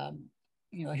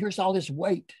 you know, here's all this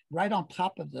weight right on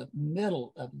top of the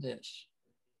middle of this.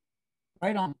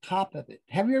 Right on top of it.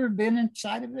 Have you ever been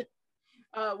inside of it?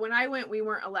 When I went, we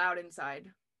weren't allowed inside.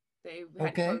 They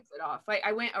had closed it off.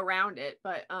 I went around it,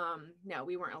 but no,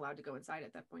 we weren't allowed to go inside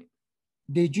at that point.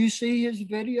 Did you see his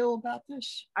video about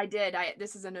this? I did.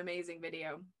 This is an amazing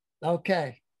video.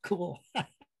 Okay, cool.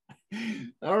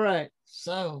 All right,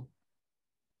 so.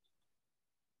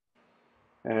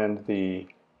 And the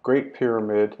Great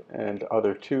Pyramid and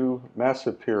other 2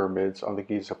 massive pyramids on the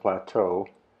Giza Plateau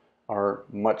are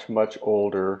much, much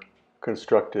older,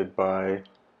 constructed by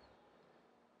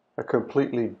a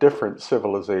completely different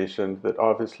civilization that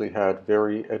obviously had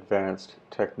very advanced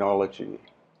technology.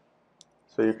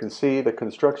 So So you can see the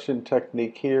construction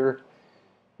technique here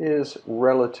is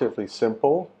relatively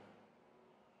simple,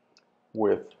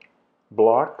 with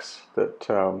blocks that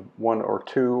one or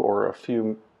two or a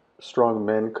few strong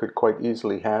men could quite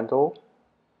easily handle,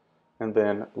 and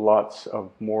then lots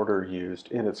of mortar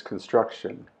used in its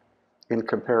construction, in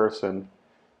comparison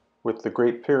with the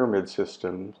Great Pyramid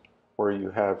system, where you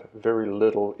have very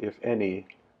little, if any,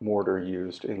 mortar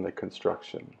used in the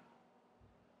construction.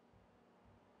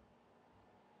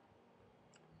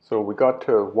 So we got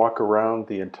to walk around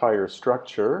the entire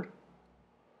structure.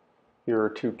 Here are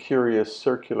two curious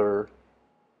circular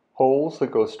holes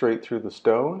that go straight through the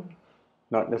stone,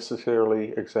 not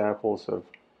necessarily examples of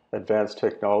advanced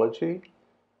technology,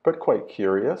 but quite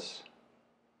curious.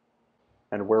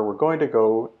 And where we're going to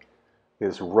go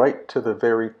is right to the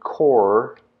very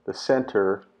core, the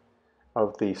center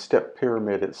of the step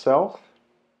pyramid itself.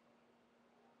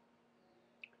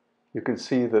 You can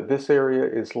see that this area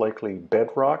is likely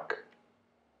bedrock,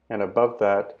 and above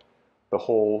that, the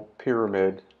whole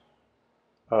pyramid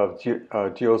of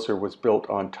Djoser was built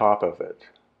on top of it.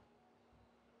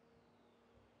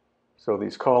 So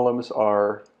these columns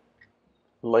are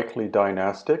likely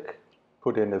dynastic,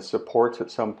 put in as supports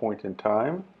at some point in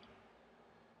time.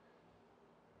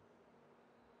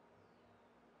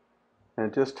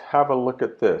 And just have a look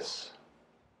at this.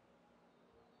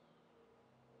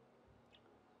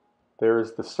 There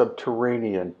is the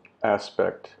subterranean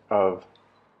aspect of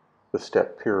the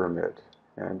step pyramid,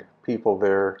 and people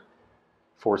there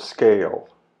for scale.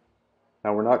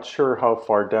 Now we're not sure how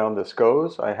far down this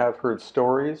goes. I have heard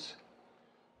stories.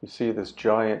 You see this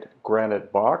giant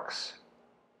granite box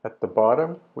at the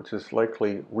bottom, which is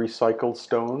likely recycled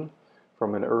stone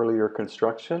from an earlier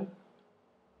construction.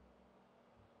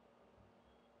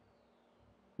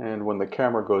 And when the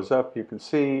camera goes up, you can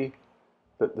see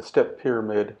that the step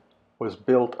pyramid was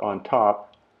built on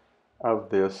top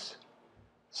of this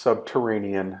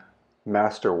subterranean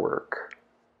masterwork.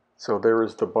 So there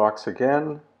is the box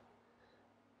again,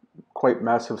 quite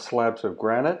massive slabs of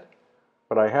granite,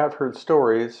 but I have heard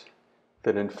stories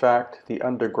that in fact the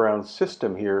underground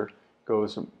system here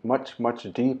goes much, much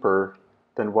deeper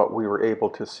than what we were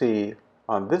able to see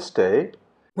on this day.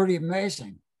 Pretty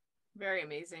amazing. Very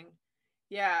amazing.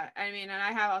 Yeah, I mean, and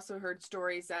I have also heard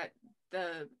stories that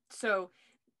so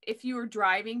if you were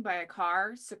driving by a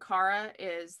car, Saqqara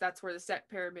that's where the step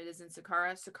pyramid is in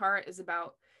Saqqara. Saqqara is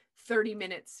about 30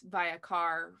 minutes by a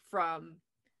car from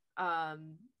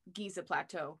Giza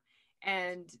Plateau.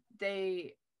 And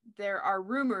there are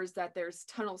rumors that there's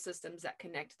tunnel systems that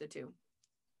connect the two.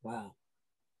 Wow,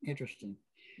 interesting.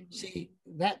 Mm-hmm. See,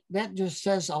 that just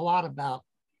says a lot about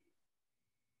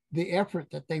the effort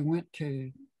that they went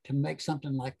to make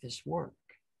something like this work.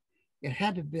 It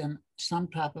had to have been some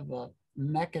type of a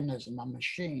mechanism, a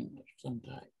machine of some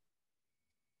type.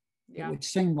 Yeah. It would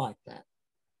seem like that.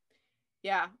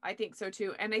 Yeah, I think so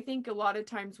too. And I think a lot of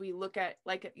times we look at,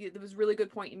 like, it was a really good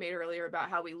point you made earlier about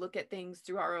how we look at things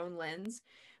through our own lens.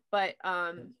 But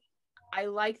I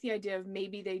like the idea of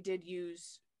maybe they did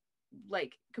use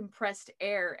like compressed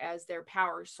air as their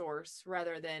power source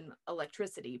rather than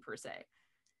electricity per se.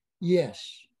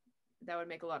 Yes. That would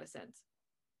make a lot of sense.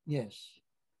 Yes.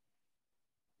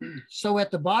 So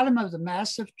at the bottom of the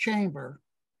massive chamber,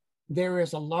 there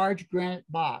is a large granite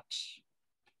box.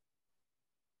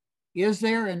 Is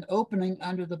there an opening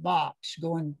under the box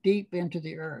going deep into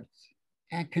the earth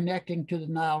and connecting to the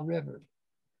Nile River,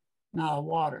 Nile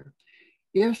water?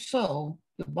 If so,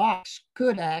 the box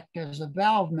could act as a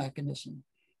valve mechanism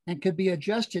and could be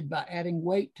adjusted by adding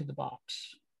weight to the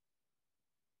box.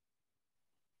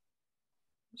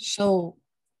 So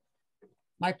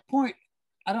my point,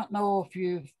 I don't know if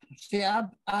you see, I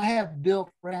have built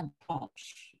ram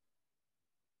pumps.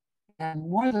 And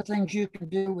one of the things you can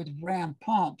do with ram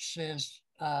pumps is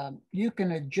you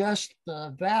can adjust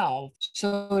the valve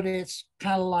so that it's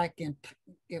kind of like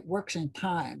it works in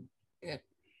time.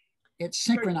 It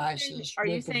synchronizes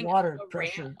with the water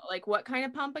pressure. Ram, like what kind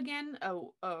of pump again?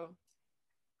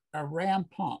 A ram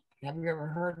pump. Have you ever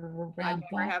heard of a ram pump?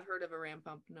 I never have heard of a ram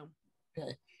pump. No.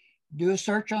 Okay. Do a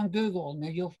search on Google, and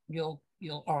then you'll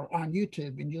or on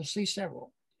YouTube, and you'll see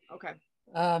several. Okay.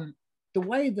 The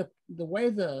way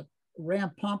the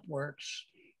ram pump works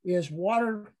is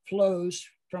water flows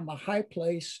from a high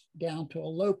place down to a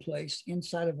low place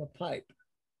inside of a pipe.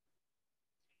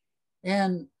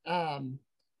 And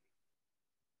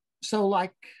so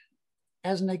like,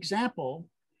 as an example,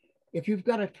 if you've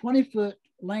got a 20-foot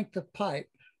length of pipe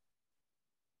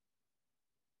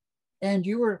and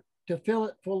you were to fill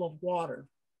it full of water,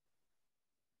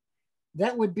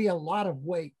 that would be a lot of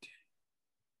weight,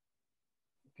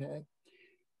 okay?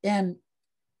 And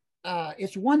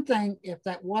it's one thing if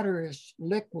that water is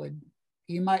liquid,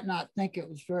 you might not think it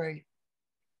was very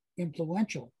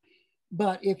influential.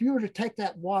 But if you were to take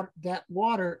that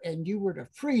water and you were to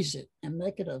freeze it and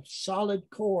make it a solid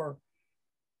core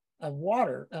of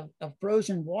water, of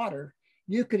frozen water,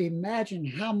 you could imagine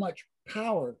how much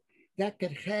power that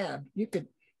could have. You could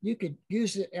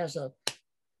use it as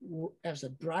a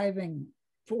driving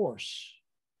force.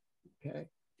 Okay,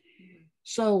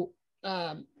 so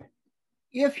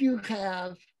if you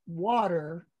have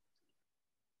water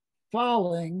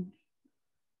falling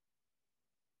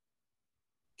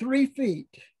 3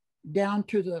 feet down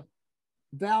to the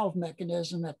valve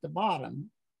mechanism at the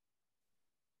bottom,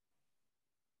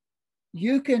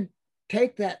 you can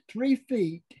take that 3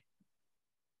 feet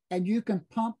and you can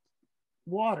pump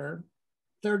water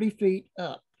 30 feet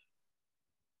up.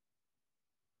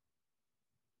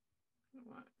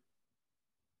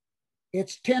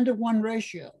 It's 10-to-1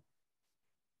 ratio.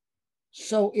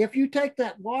 So if you take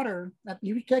that water,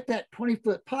 you take that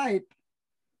 20-foot pipe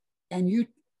and you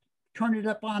turn it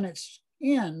up on its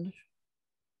end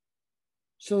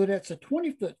so that it's a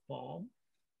 20-foot fall,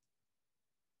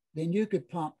 then you could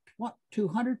pump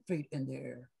 200 feet in the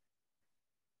air.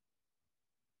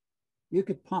 You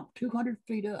could pump 200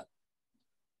 feet up.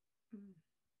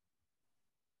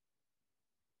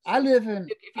 I live in.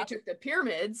 If you took the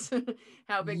pyramids,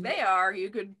 how big they are, you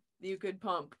could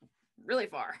pump really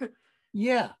far.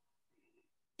 Yeah,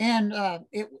 and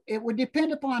it would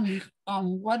depend upon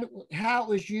how it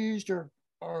was used or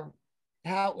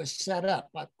how it was set up.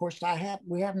 Of course,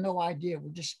 we have no idea. We're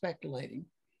just speculating.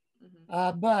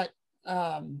 Mm-hmm. But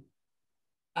I'm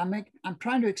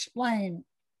trying to explain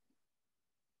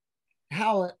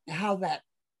how that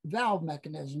valve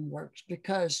mechanism works,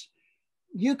 because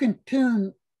you can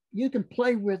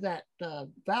play with that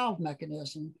valve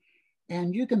mechanism,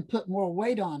 and you can put more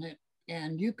weight on it,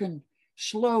 and you can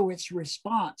slow its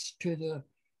response to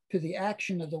the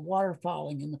action of the water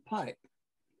falling in the pipe.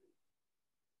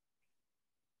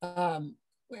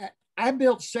 I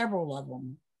built several of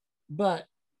them, but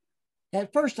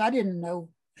at first I didn't know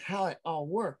how it all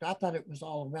worked. I thought it was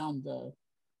all around the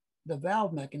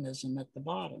valve mechanism at the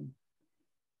bottom.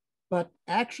 But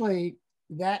actually,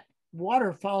 that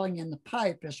water falling in the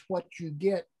pipe is what you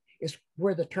get, is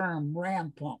where the term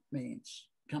ram pump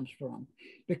comes from,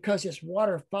 because it's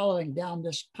water falling down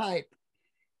this pipe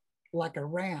like a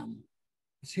ram.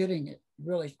 It's hitting it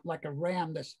really like a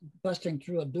ram that's busting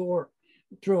through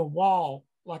a wall,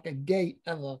 like a gate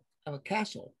of a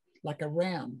castle, like a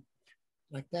ram,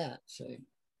 like that, see?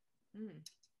 Mm.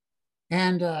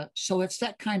 And so it's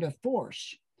that kind of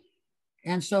force.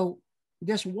 And so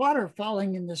this water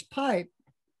falling in this pipe,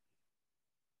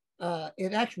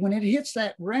 it actually, when it hits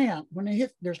that ramp,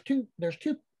 there's two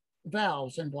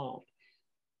valves involved.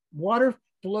 Water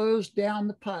flows down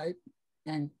the pipe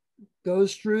and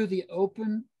goes through the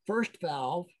open first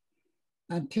valve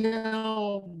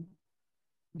until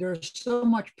there's so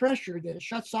much pressure that it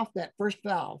shuts off that first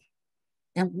valve.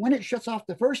 And when it shuts off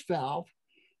the first valve,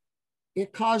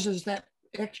 it causes that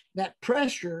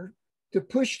pressure to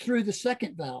push through the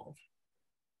second valve.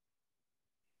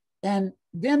 And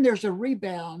then there's a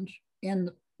rebound in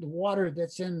the water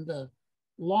that's in the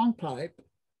long pipe,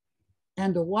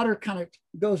 and the water kind of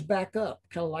goes back up,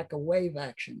 kind of like a wave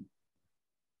action.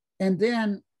 And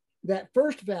then that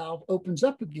first valve opens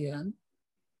up again,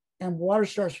 and water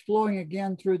starts flowing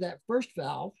again through that first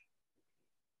valve,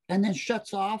 and then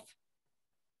shuts off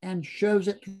and shows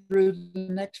it through the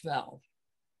next valve.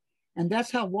 And that's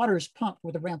how water is pumped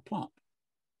with a ram pump.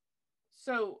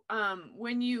 So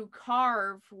when you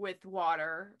carve with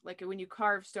water, like when you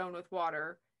carve stone with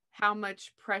water, how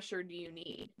much pressure do you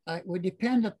need? It would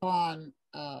depend upon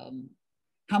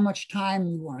how much time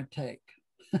you want to take.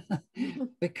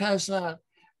 Because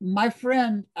my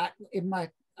friend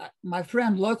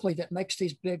locally that makes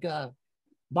these big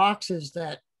boxes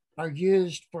that are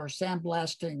used for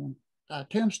sandblasting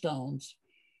tombstones,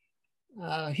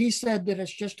 he said that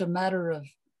it's just a matter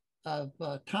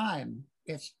of time.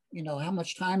 It's, how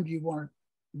much time do you want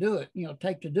to do it,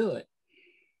 take to do it.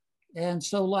 And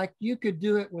so like you could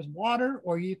do it with water,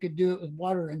 or you could do it with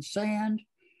water and sand.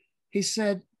 He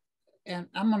said, and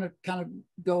I'm going to kind of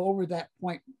go over that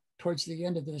point towards the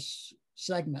end of this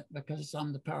segment because it's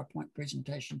on the PowerPoint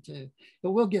presentation too,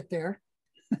 but we'll get there.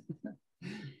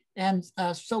 And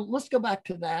so let's go back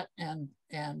to that and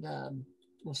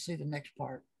we'll see the next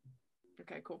part.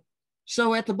 Okay, cool.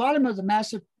 So at the bottom of the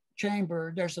massive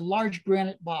chamber, there's a large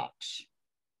granite box.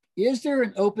 Is there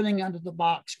an opening under the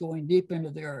box going deep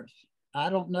into the earth? I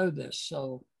don't know this,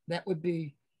 so that would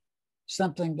be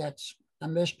something that's a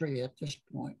mystery at this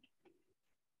point.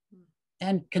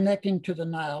 and connecting to the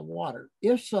Nile water?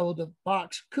 If so, the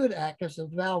box could act as a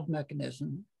valve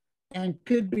mechanism and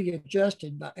could be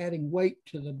adjusted by adding weight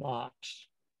to the box.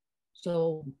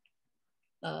 So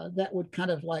that would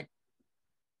kind of like,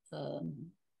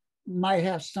 might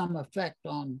have some effect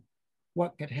on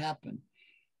what could happen.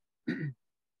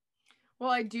 Well,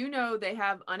 I do know they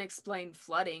have unexplained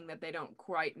flooding that they don't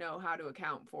quite know how to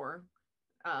account for.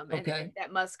 And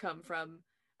that must come from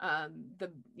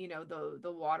the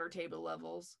water table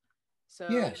levels. So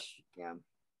yes.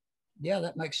 Yeah,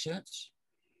 that makes sense.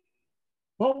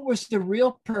 What was the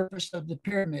real purpose of the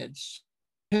pyramids?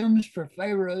 Tombs for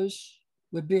pharaohs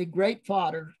would be great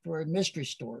fodder for a mystery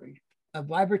story. A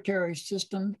vibratory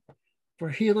system for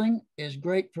healing is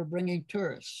great for bringing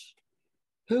tourists.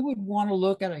 Who would want to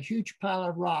look at a huge pile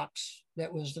of rocks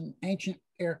that was an ancient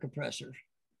air compressor?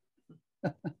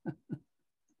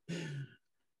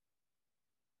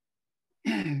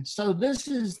 So this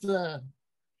is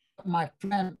my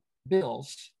friend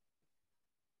builds.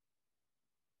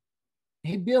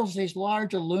 He builds these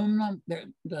large aluminum,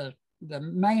 the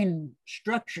main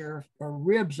structure or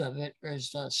ribs of it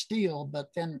is steel,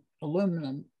 but then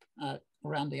aluminum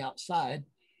around the outside.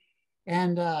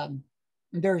 And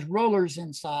there's rollers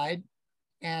inside,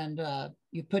 and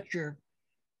you put your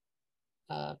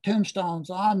tombstones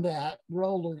on that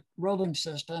rolling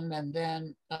system, and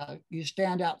then you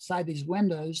stand outside these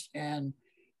windows, and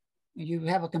you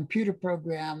have a computer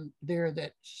program there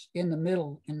that's in the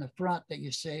middle, in the front, that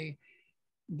you see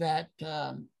that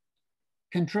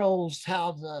controls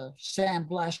how the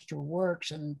sandblaster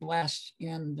works and blasts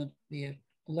in the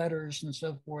letters and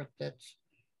so forth that's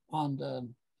on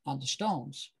the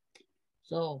stones.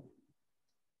 So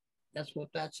that's what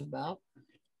that's about.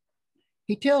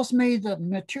 He tells me the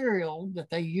material that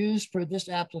they use for this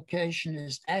application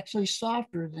is actually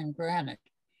softer than granite,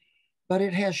 but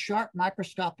it has sharp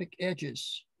microscopic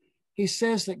edges. He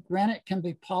says that granite can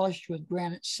be polished with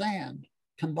granite sand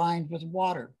combined with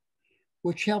water,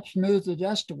 which helps move the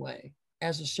dust away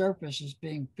as the surface is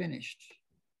being finished.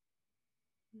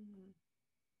 Mm-hmm.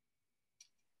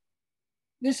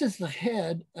 This is the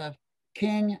head of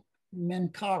King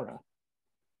Menkaure,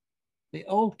 the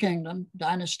Old Kingdom,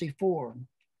 Dynasty 4,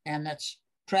 and that's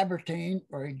travertine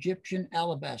or Egyptian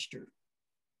alabaster.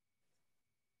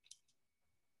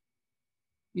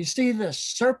 You see the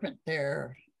serpent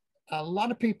there. A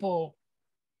lot of people,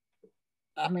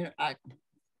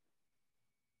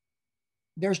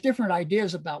 there's different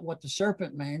ideas about what the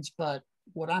serpent means, but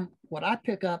what I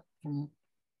pick up from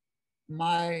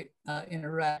my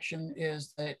interaction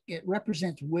is that it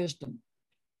represents wisdom.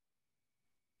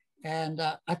 And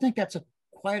I think that's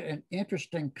quite an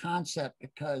interesting concept,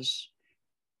 because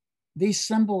these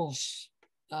symbols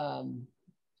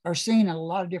are seen in a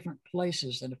lot of different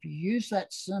places. And if you use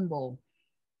that symbol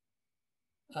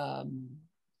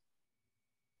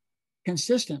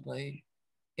consistently,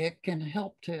 it can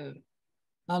help to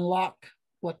unlock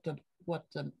what the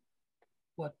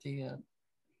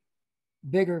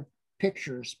bigger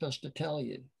picture is supposed to tell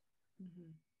you.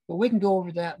 Mm-hmm. But we can go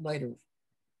over that later.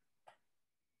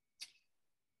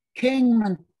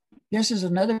 This is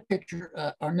another picture,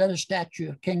 or another statue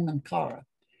of King Menkaure.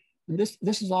 And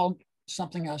this is all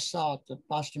something I saw at the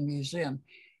Boston Museum.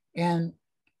 And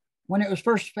when it was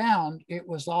first found, it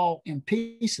was all in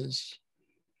pieces.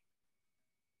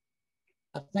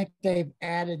 I think they've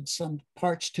added some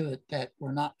parts to it that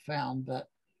were not found, but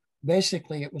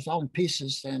basically it was all in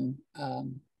pieces in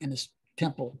this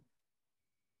temple.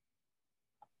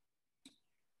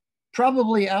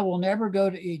 Probably I will never go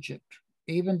to Egypt,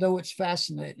 even though it's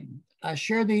fascinating. I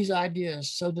share these ideas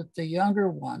so that the younger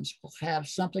ones will have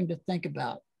something to think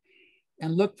about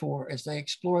and look for as they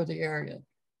explore the area.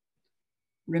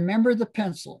 Remember the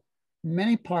pencil,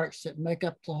 many parts that make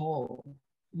up the whole.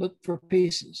 Look for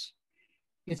pieces.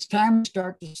 It's time to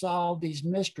start to solve these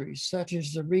mysteries, such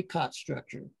as the Ricot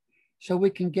structure, so we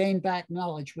can gain back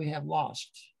knowledge we have lost.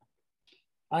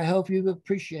 I hope you've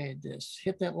appreciated this.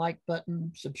 Hit that like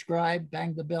button, subscribe,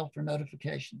 bang the bell for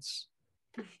notifications.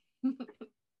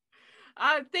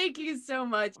 Thank you so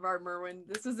much, Merwin.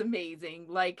 This was amazing.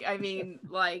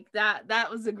 That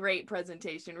was a great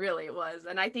presentation. Really, it was.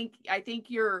 And I think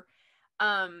you're,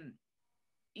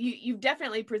 you've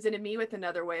definitely presented me with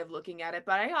another way of looking at it.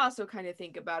 But I also kind of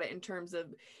think about it in terms of,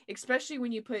 especially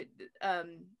when you put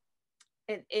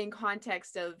in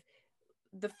context of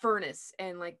the furnace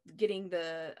and like getting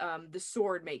the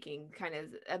sword making kind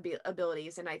of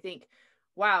abilities. And I think,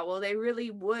 wow, well, they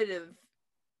really would have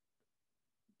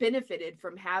benefited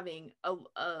from having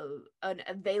an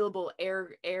available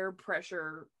air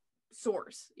pressure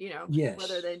source, yes,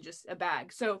 rather than just a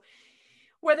bag. So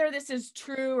whether this is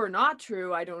true or not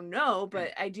true, I don't know,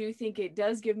 but I do think it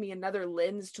does give me another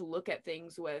lens to look at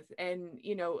things with. And,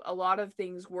 you know, a lot of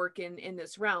things work in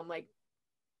this realm. Like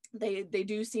they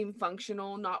do seem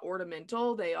functional, not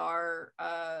ornamental. They are,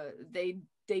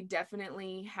 they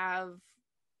definitely have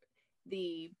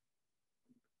the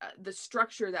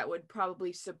structure that would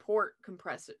probably support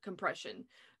compression.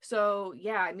 So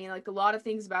yeah, I mean, like a lot of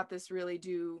things about this really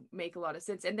do make a lot of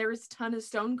sense. And there's a ton of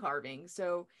stone carving.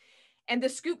 So, and the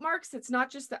scoop marks, it's not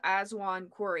just the Aswan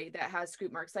quarry that has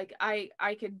scoop marks. Like I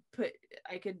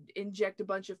could inject a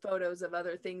bunch of photos of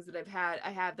other things that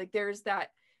I have like, there's that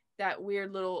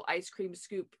weird little ice cream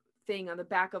scoop thing on the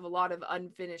back of a lot of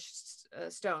unfinished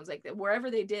stones, like wherever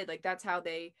they did, like that's how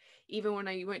they, even when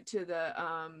I went to the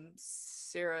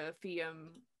Serapeum,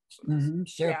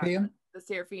 Serapeum, the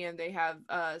Serapeum, they have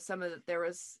some of the, there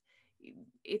was,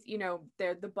 it, you know,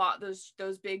 they're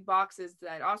those big boxes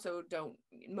that also don't,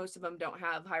 most of them don't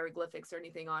have hieroglyphics or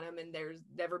anything on them, and there's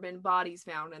never been bodies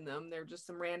found in them. They're just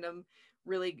some random,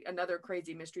 really another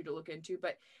crazy mystery to look into.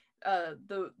 But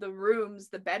the rooms,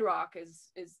 the bedrock is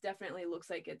definitely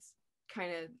looks like it's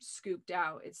kind of scooped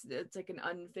out. It's like an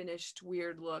unfinished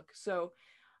weird look. So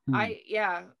I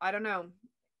don't know.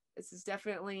 This is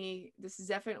definitely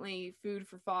food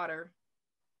for fodder.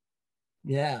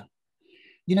 Yeah.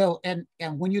 You know, and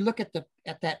when you look at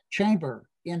that chamber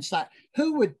inside,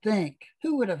 who would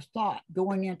have thought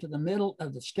going into the middle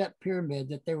of the step pyramid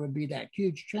that there would be that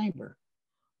huge chamber?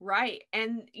 Right.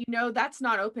 And, you know, that's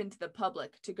not open to the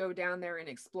public to go down there and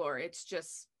explore. It's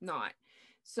just not.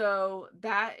 So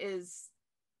that is,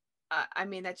 I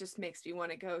mean, that just makes me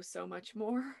want to go so much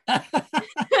more.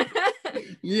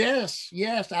 Yes,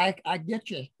 I get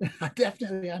you. I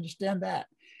definitely understand that.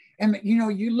 And, you know,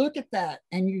 you look at that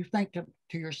and you think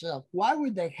to yourself, why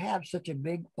would they have such a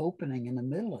big opening in the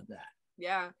middle of that?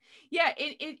 Yeah.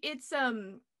 It's,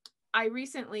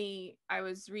 I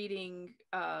was reading,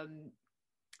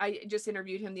 I just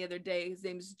interviewed him the other day. His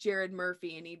name's Jared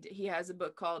Murphy, and he has a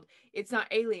book called It's Not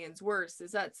Aliens, Worse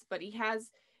Is Us. But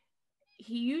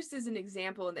he used as an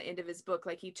example in the end of his book,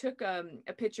 like he took a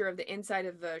picture of the inside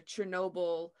of the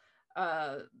Chernobyl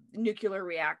nuclear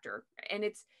reactor, and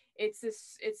it's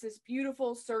this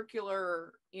beautiful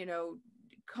circular, you know,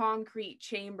 concrete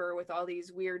chamber with all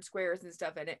these weird squares and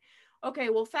stuff in it. Okay,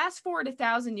 well, fast forward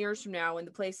 1,000 years from now, when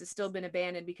the place has still been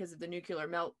abandoned because of the nuclear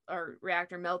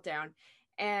reactor meltdown,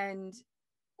 and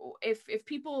if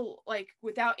people, like,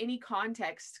 without any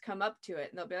context, come up to it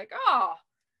and they'll be like, oh,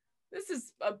 this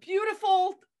is a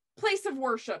beautiful place of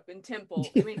worship and temple.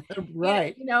 I mean,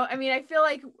 right. You know, I mean, I feel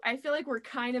like we're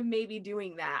kind of maybe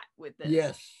doing that with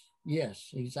this. Yes,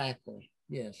 exactly.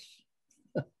 Yes.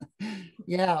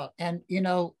 Yeah. And, you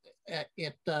know,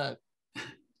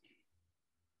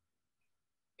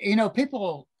 you know,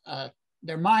 people,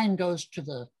 their mind goes to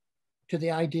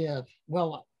the idea of,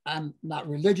 well, I'm not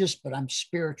religious, but I'm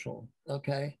spiritual.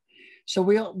 Okay. So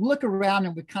we'll look around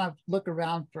and we kind of look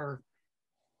around for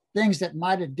things that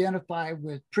might identify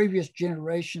with previous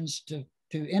generations to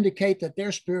indicate that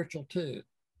they're spiritual too.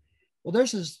 Well,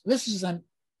 this is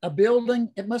a building.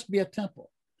 It must be a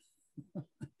temple.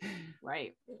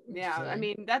 Right. Yeah. So, I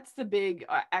mean, that's the big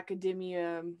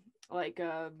academia, like,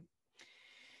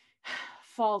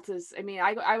 fault is, I mean,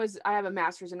 I have a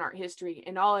master's in art history,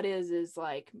 and all it is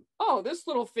like, oh, this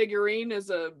little figurine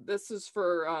this is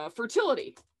for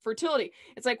fertility.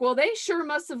 It's like, well, they sure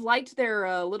must have liked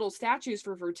their little statues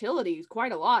for fertility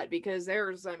quite a lot, because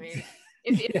there's, I mean,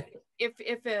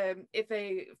 if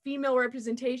a female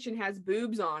representation has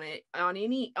boobs on it, on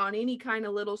any kind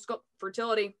of little sculpt,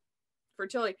 fertility.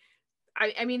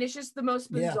 I mean, it's just the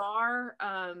most bizarre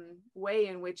way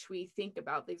in which we think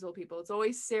about these old people. It's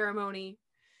always ceremony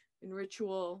and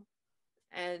ritual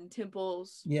and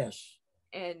temples. Yes.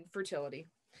 And fertility.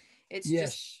 It's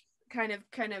just kind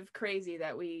of crazy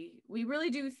that we really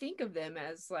do think of them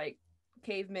as like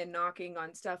cavemen knocking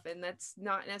on stuff, and that's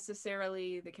not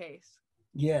necessarily the case.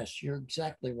 Yes, you're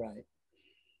exactly right.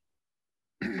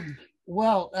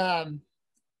 Well,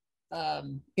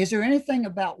 is there anything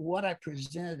about what I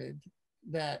presented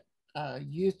that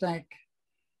you think,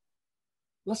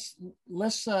 let's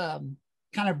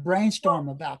kind of brainstorm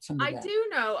about some of that? I do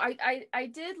know, I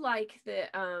did like the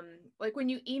like when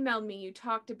you emailed me, you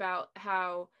talked about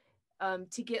how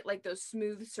to get like those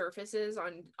smooth surfaces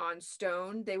on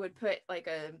stone, they would put like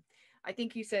I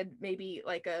think you said maybe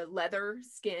like a leather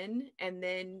skin, and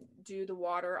then do the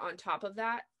water on top of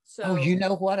that. So, oh, you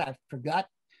know what? I forgot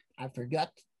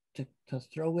to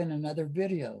throw in another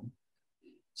video.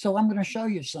 So I'm going to show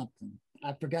you something.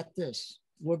 I forgot this.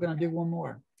 We're going to do one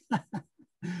more.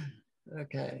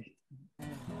 Okay.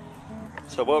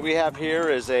 So what we have here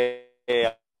is a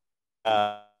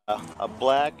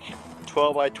black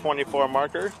 12 by 24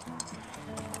 marker,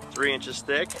 3 inches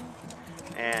thick,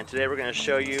 and today we're going to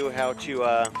show you how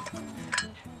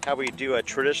we do a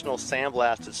traditional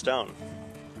sandblasted stone.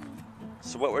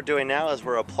 So what we're doing now is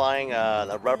we're applying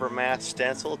a rubber mat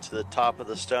stencil to the top of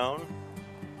the stone.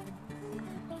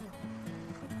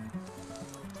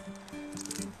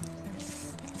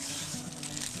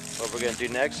 What we're going to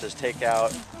do next is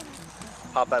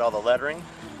pop out all the lettering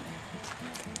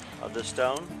of the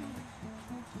stone.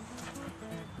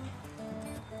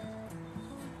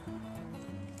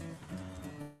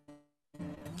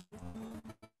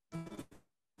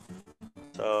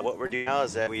 So what we're doing now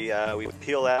is that we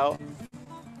peel out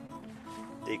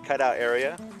the cutout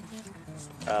area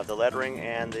of the lettering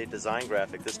and the design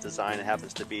graphic. This design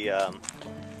happens to be the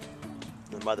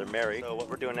Mother Mary. So what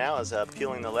we're doing now is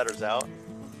peeling the letters out.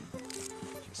 As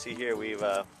you can see here, we've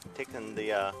taken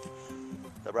the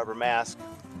rubber mask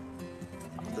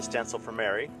off the stencil for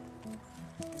Mary.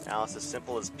 Now it's as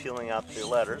simple as peeling out the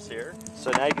letters here.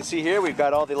 So now you can see here we've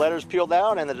got all the letters peeled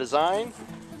out and the design.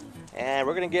 And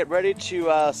we're going to get ready to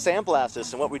sandblast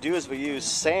this. And what we do is we use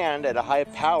sand at a high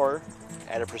power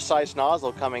at a precise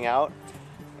nozzle coming out,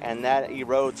 and that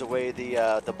erodes away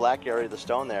the black area of the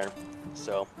stone there.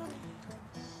 So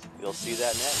you'll see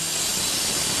that next.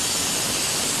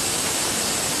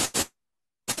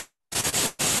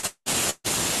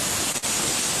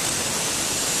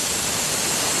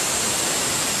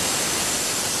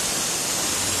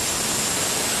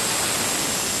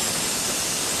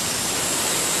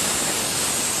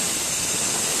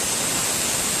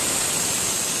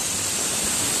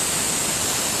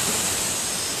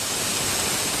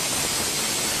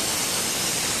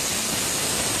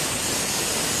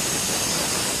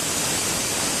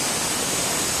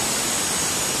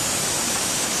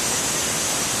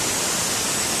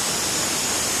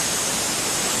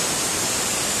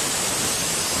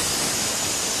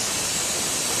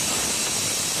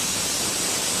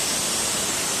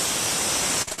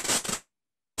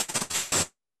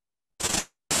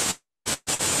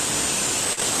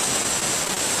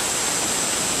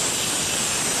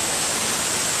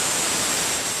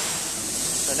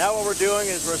 So now what we're doing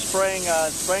is we're spraying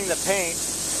the paint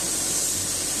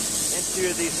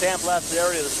into the sandblasted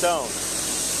area of the stone.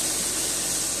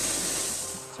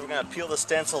 So we're going to peel the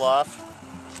stencil off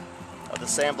of the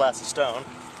sandblasted stone.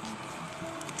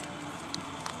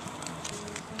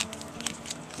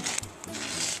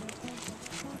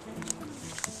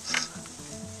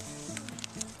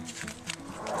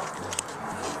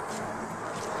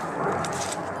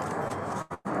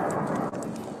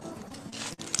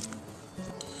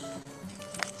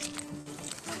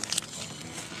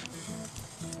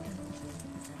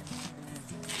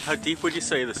 How deep would you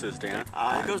say this is, Dan?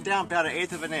 It goes down about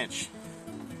 1/8 of an inch.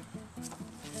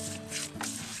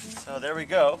 So there we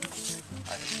go.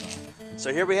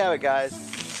 So here we have it, guys.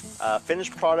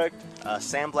 Finished product,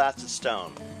 sandblasted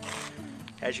stone.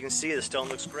 As you can see, the stone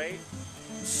looks great.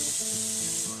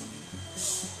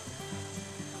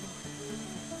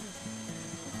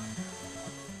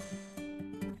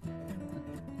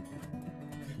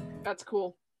 That's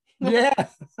cool. Yeah.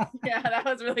 Yeah, that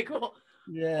was really cool.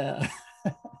 Yeah.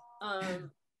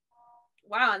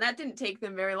 Wow, and that didn't take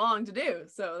them very long to do,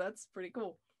 so that's pretty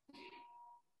cool.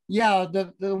 Yeah,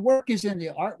 the work is in the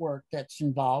artwork that's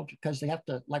involved, because they have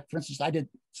to, like, for instance, I did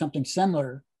something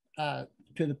similar to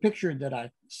the picture that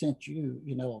I sent you,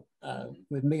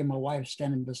 with me and my wife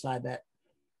standing beside that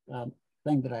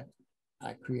thing that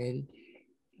I created.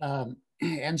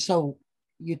 And so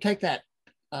you take that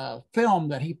film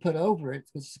that he put over it,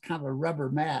 it's kind of a rubber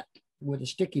mat with a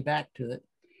sticky back to it.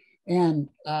 And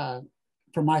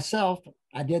for myself,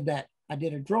 I did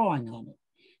a drawing on it.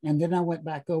 And then I went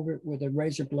back over it with a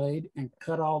razor blade and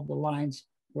cut all the lines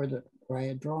where I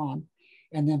had drawn,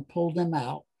 and then pulled them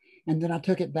out. And then I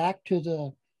took it back to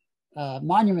the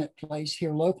monument place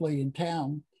here locally in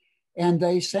town, and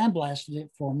they sandblasted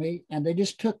it for me. And they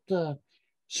just took the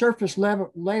surface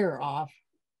layer off.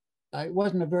 It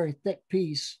wasn't a very thick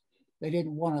piece. They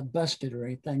didn't want to bust it or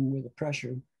anything with the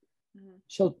pressure. Mm-hmm.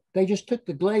 So they just took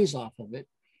the glaze off of it.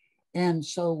 And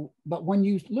so, but when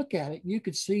you look at it, you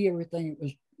could see everything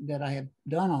that I had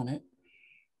done on it.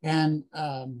 And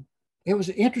it was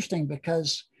interesting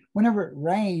because whenever it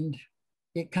rained,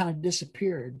 it kind of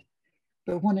disappeared.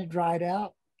 But when it dried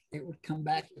out, it would come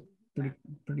back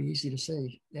pretty easy to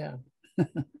see. Yeah.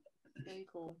 Very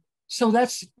cool. So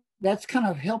that's kind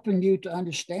of helping you to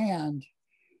understand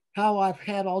how I've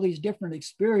had all these different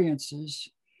experiences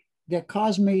that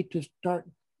caused me to start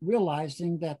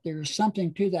realizing that there's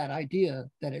something to that idea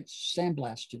that it's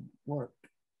sandblasted work.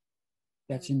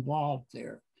 that's involved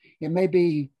there. It may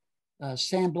be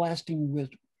sandblasting with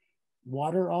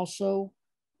water also,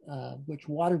 which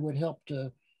water would help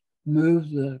to move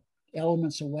the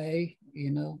elements away,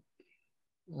 you know.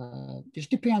 Just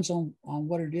depends on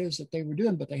what it is that they were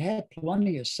doing, but they had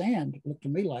plenty of sand, it looked to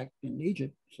me like, in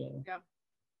Egypt. So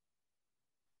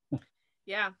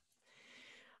yeah.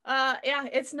 Yeah,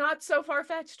 it's not so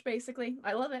far-fetched, basically.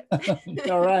 I love it.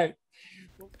 All right.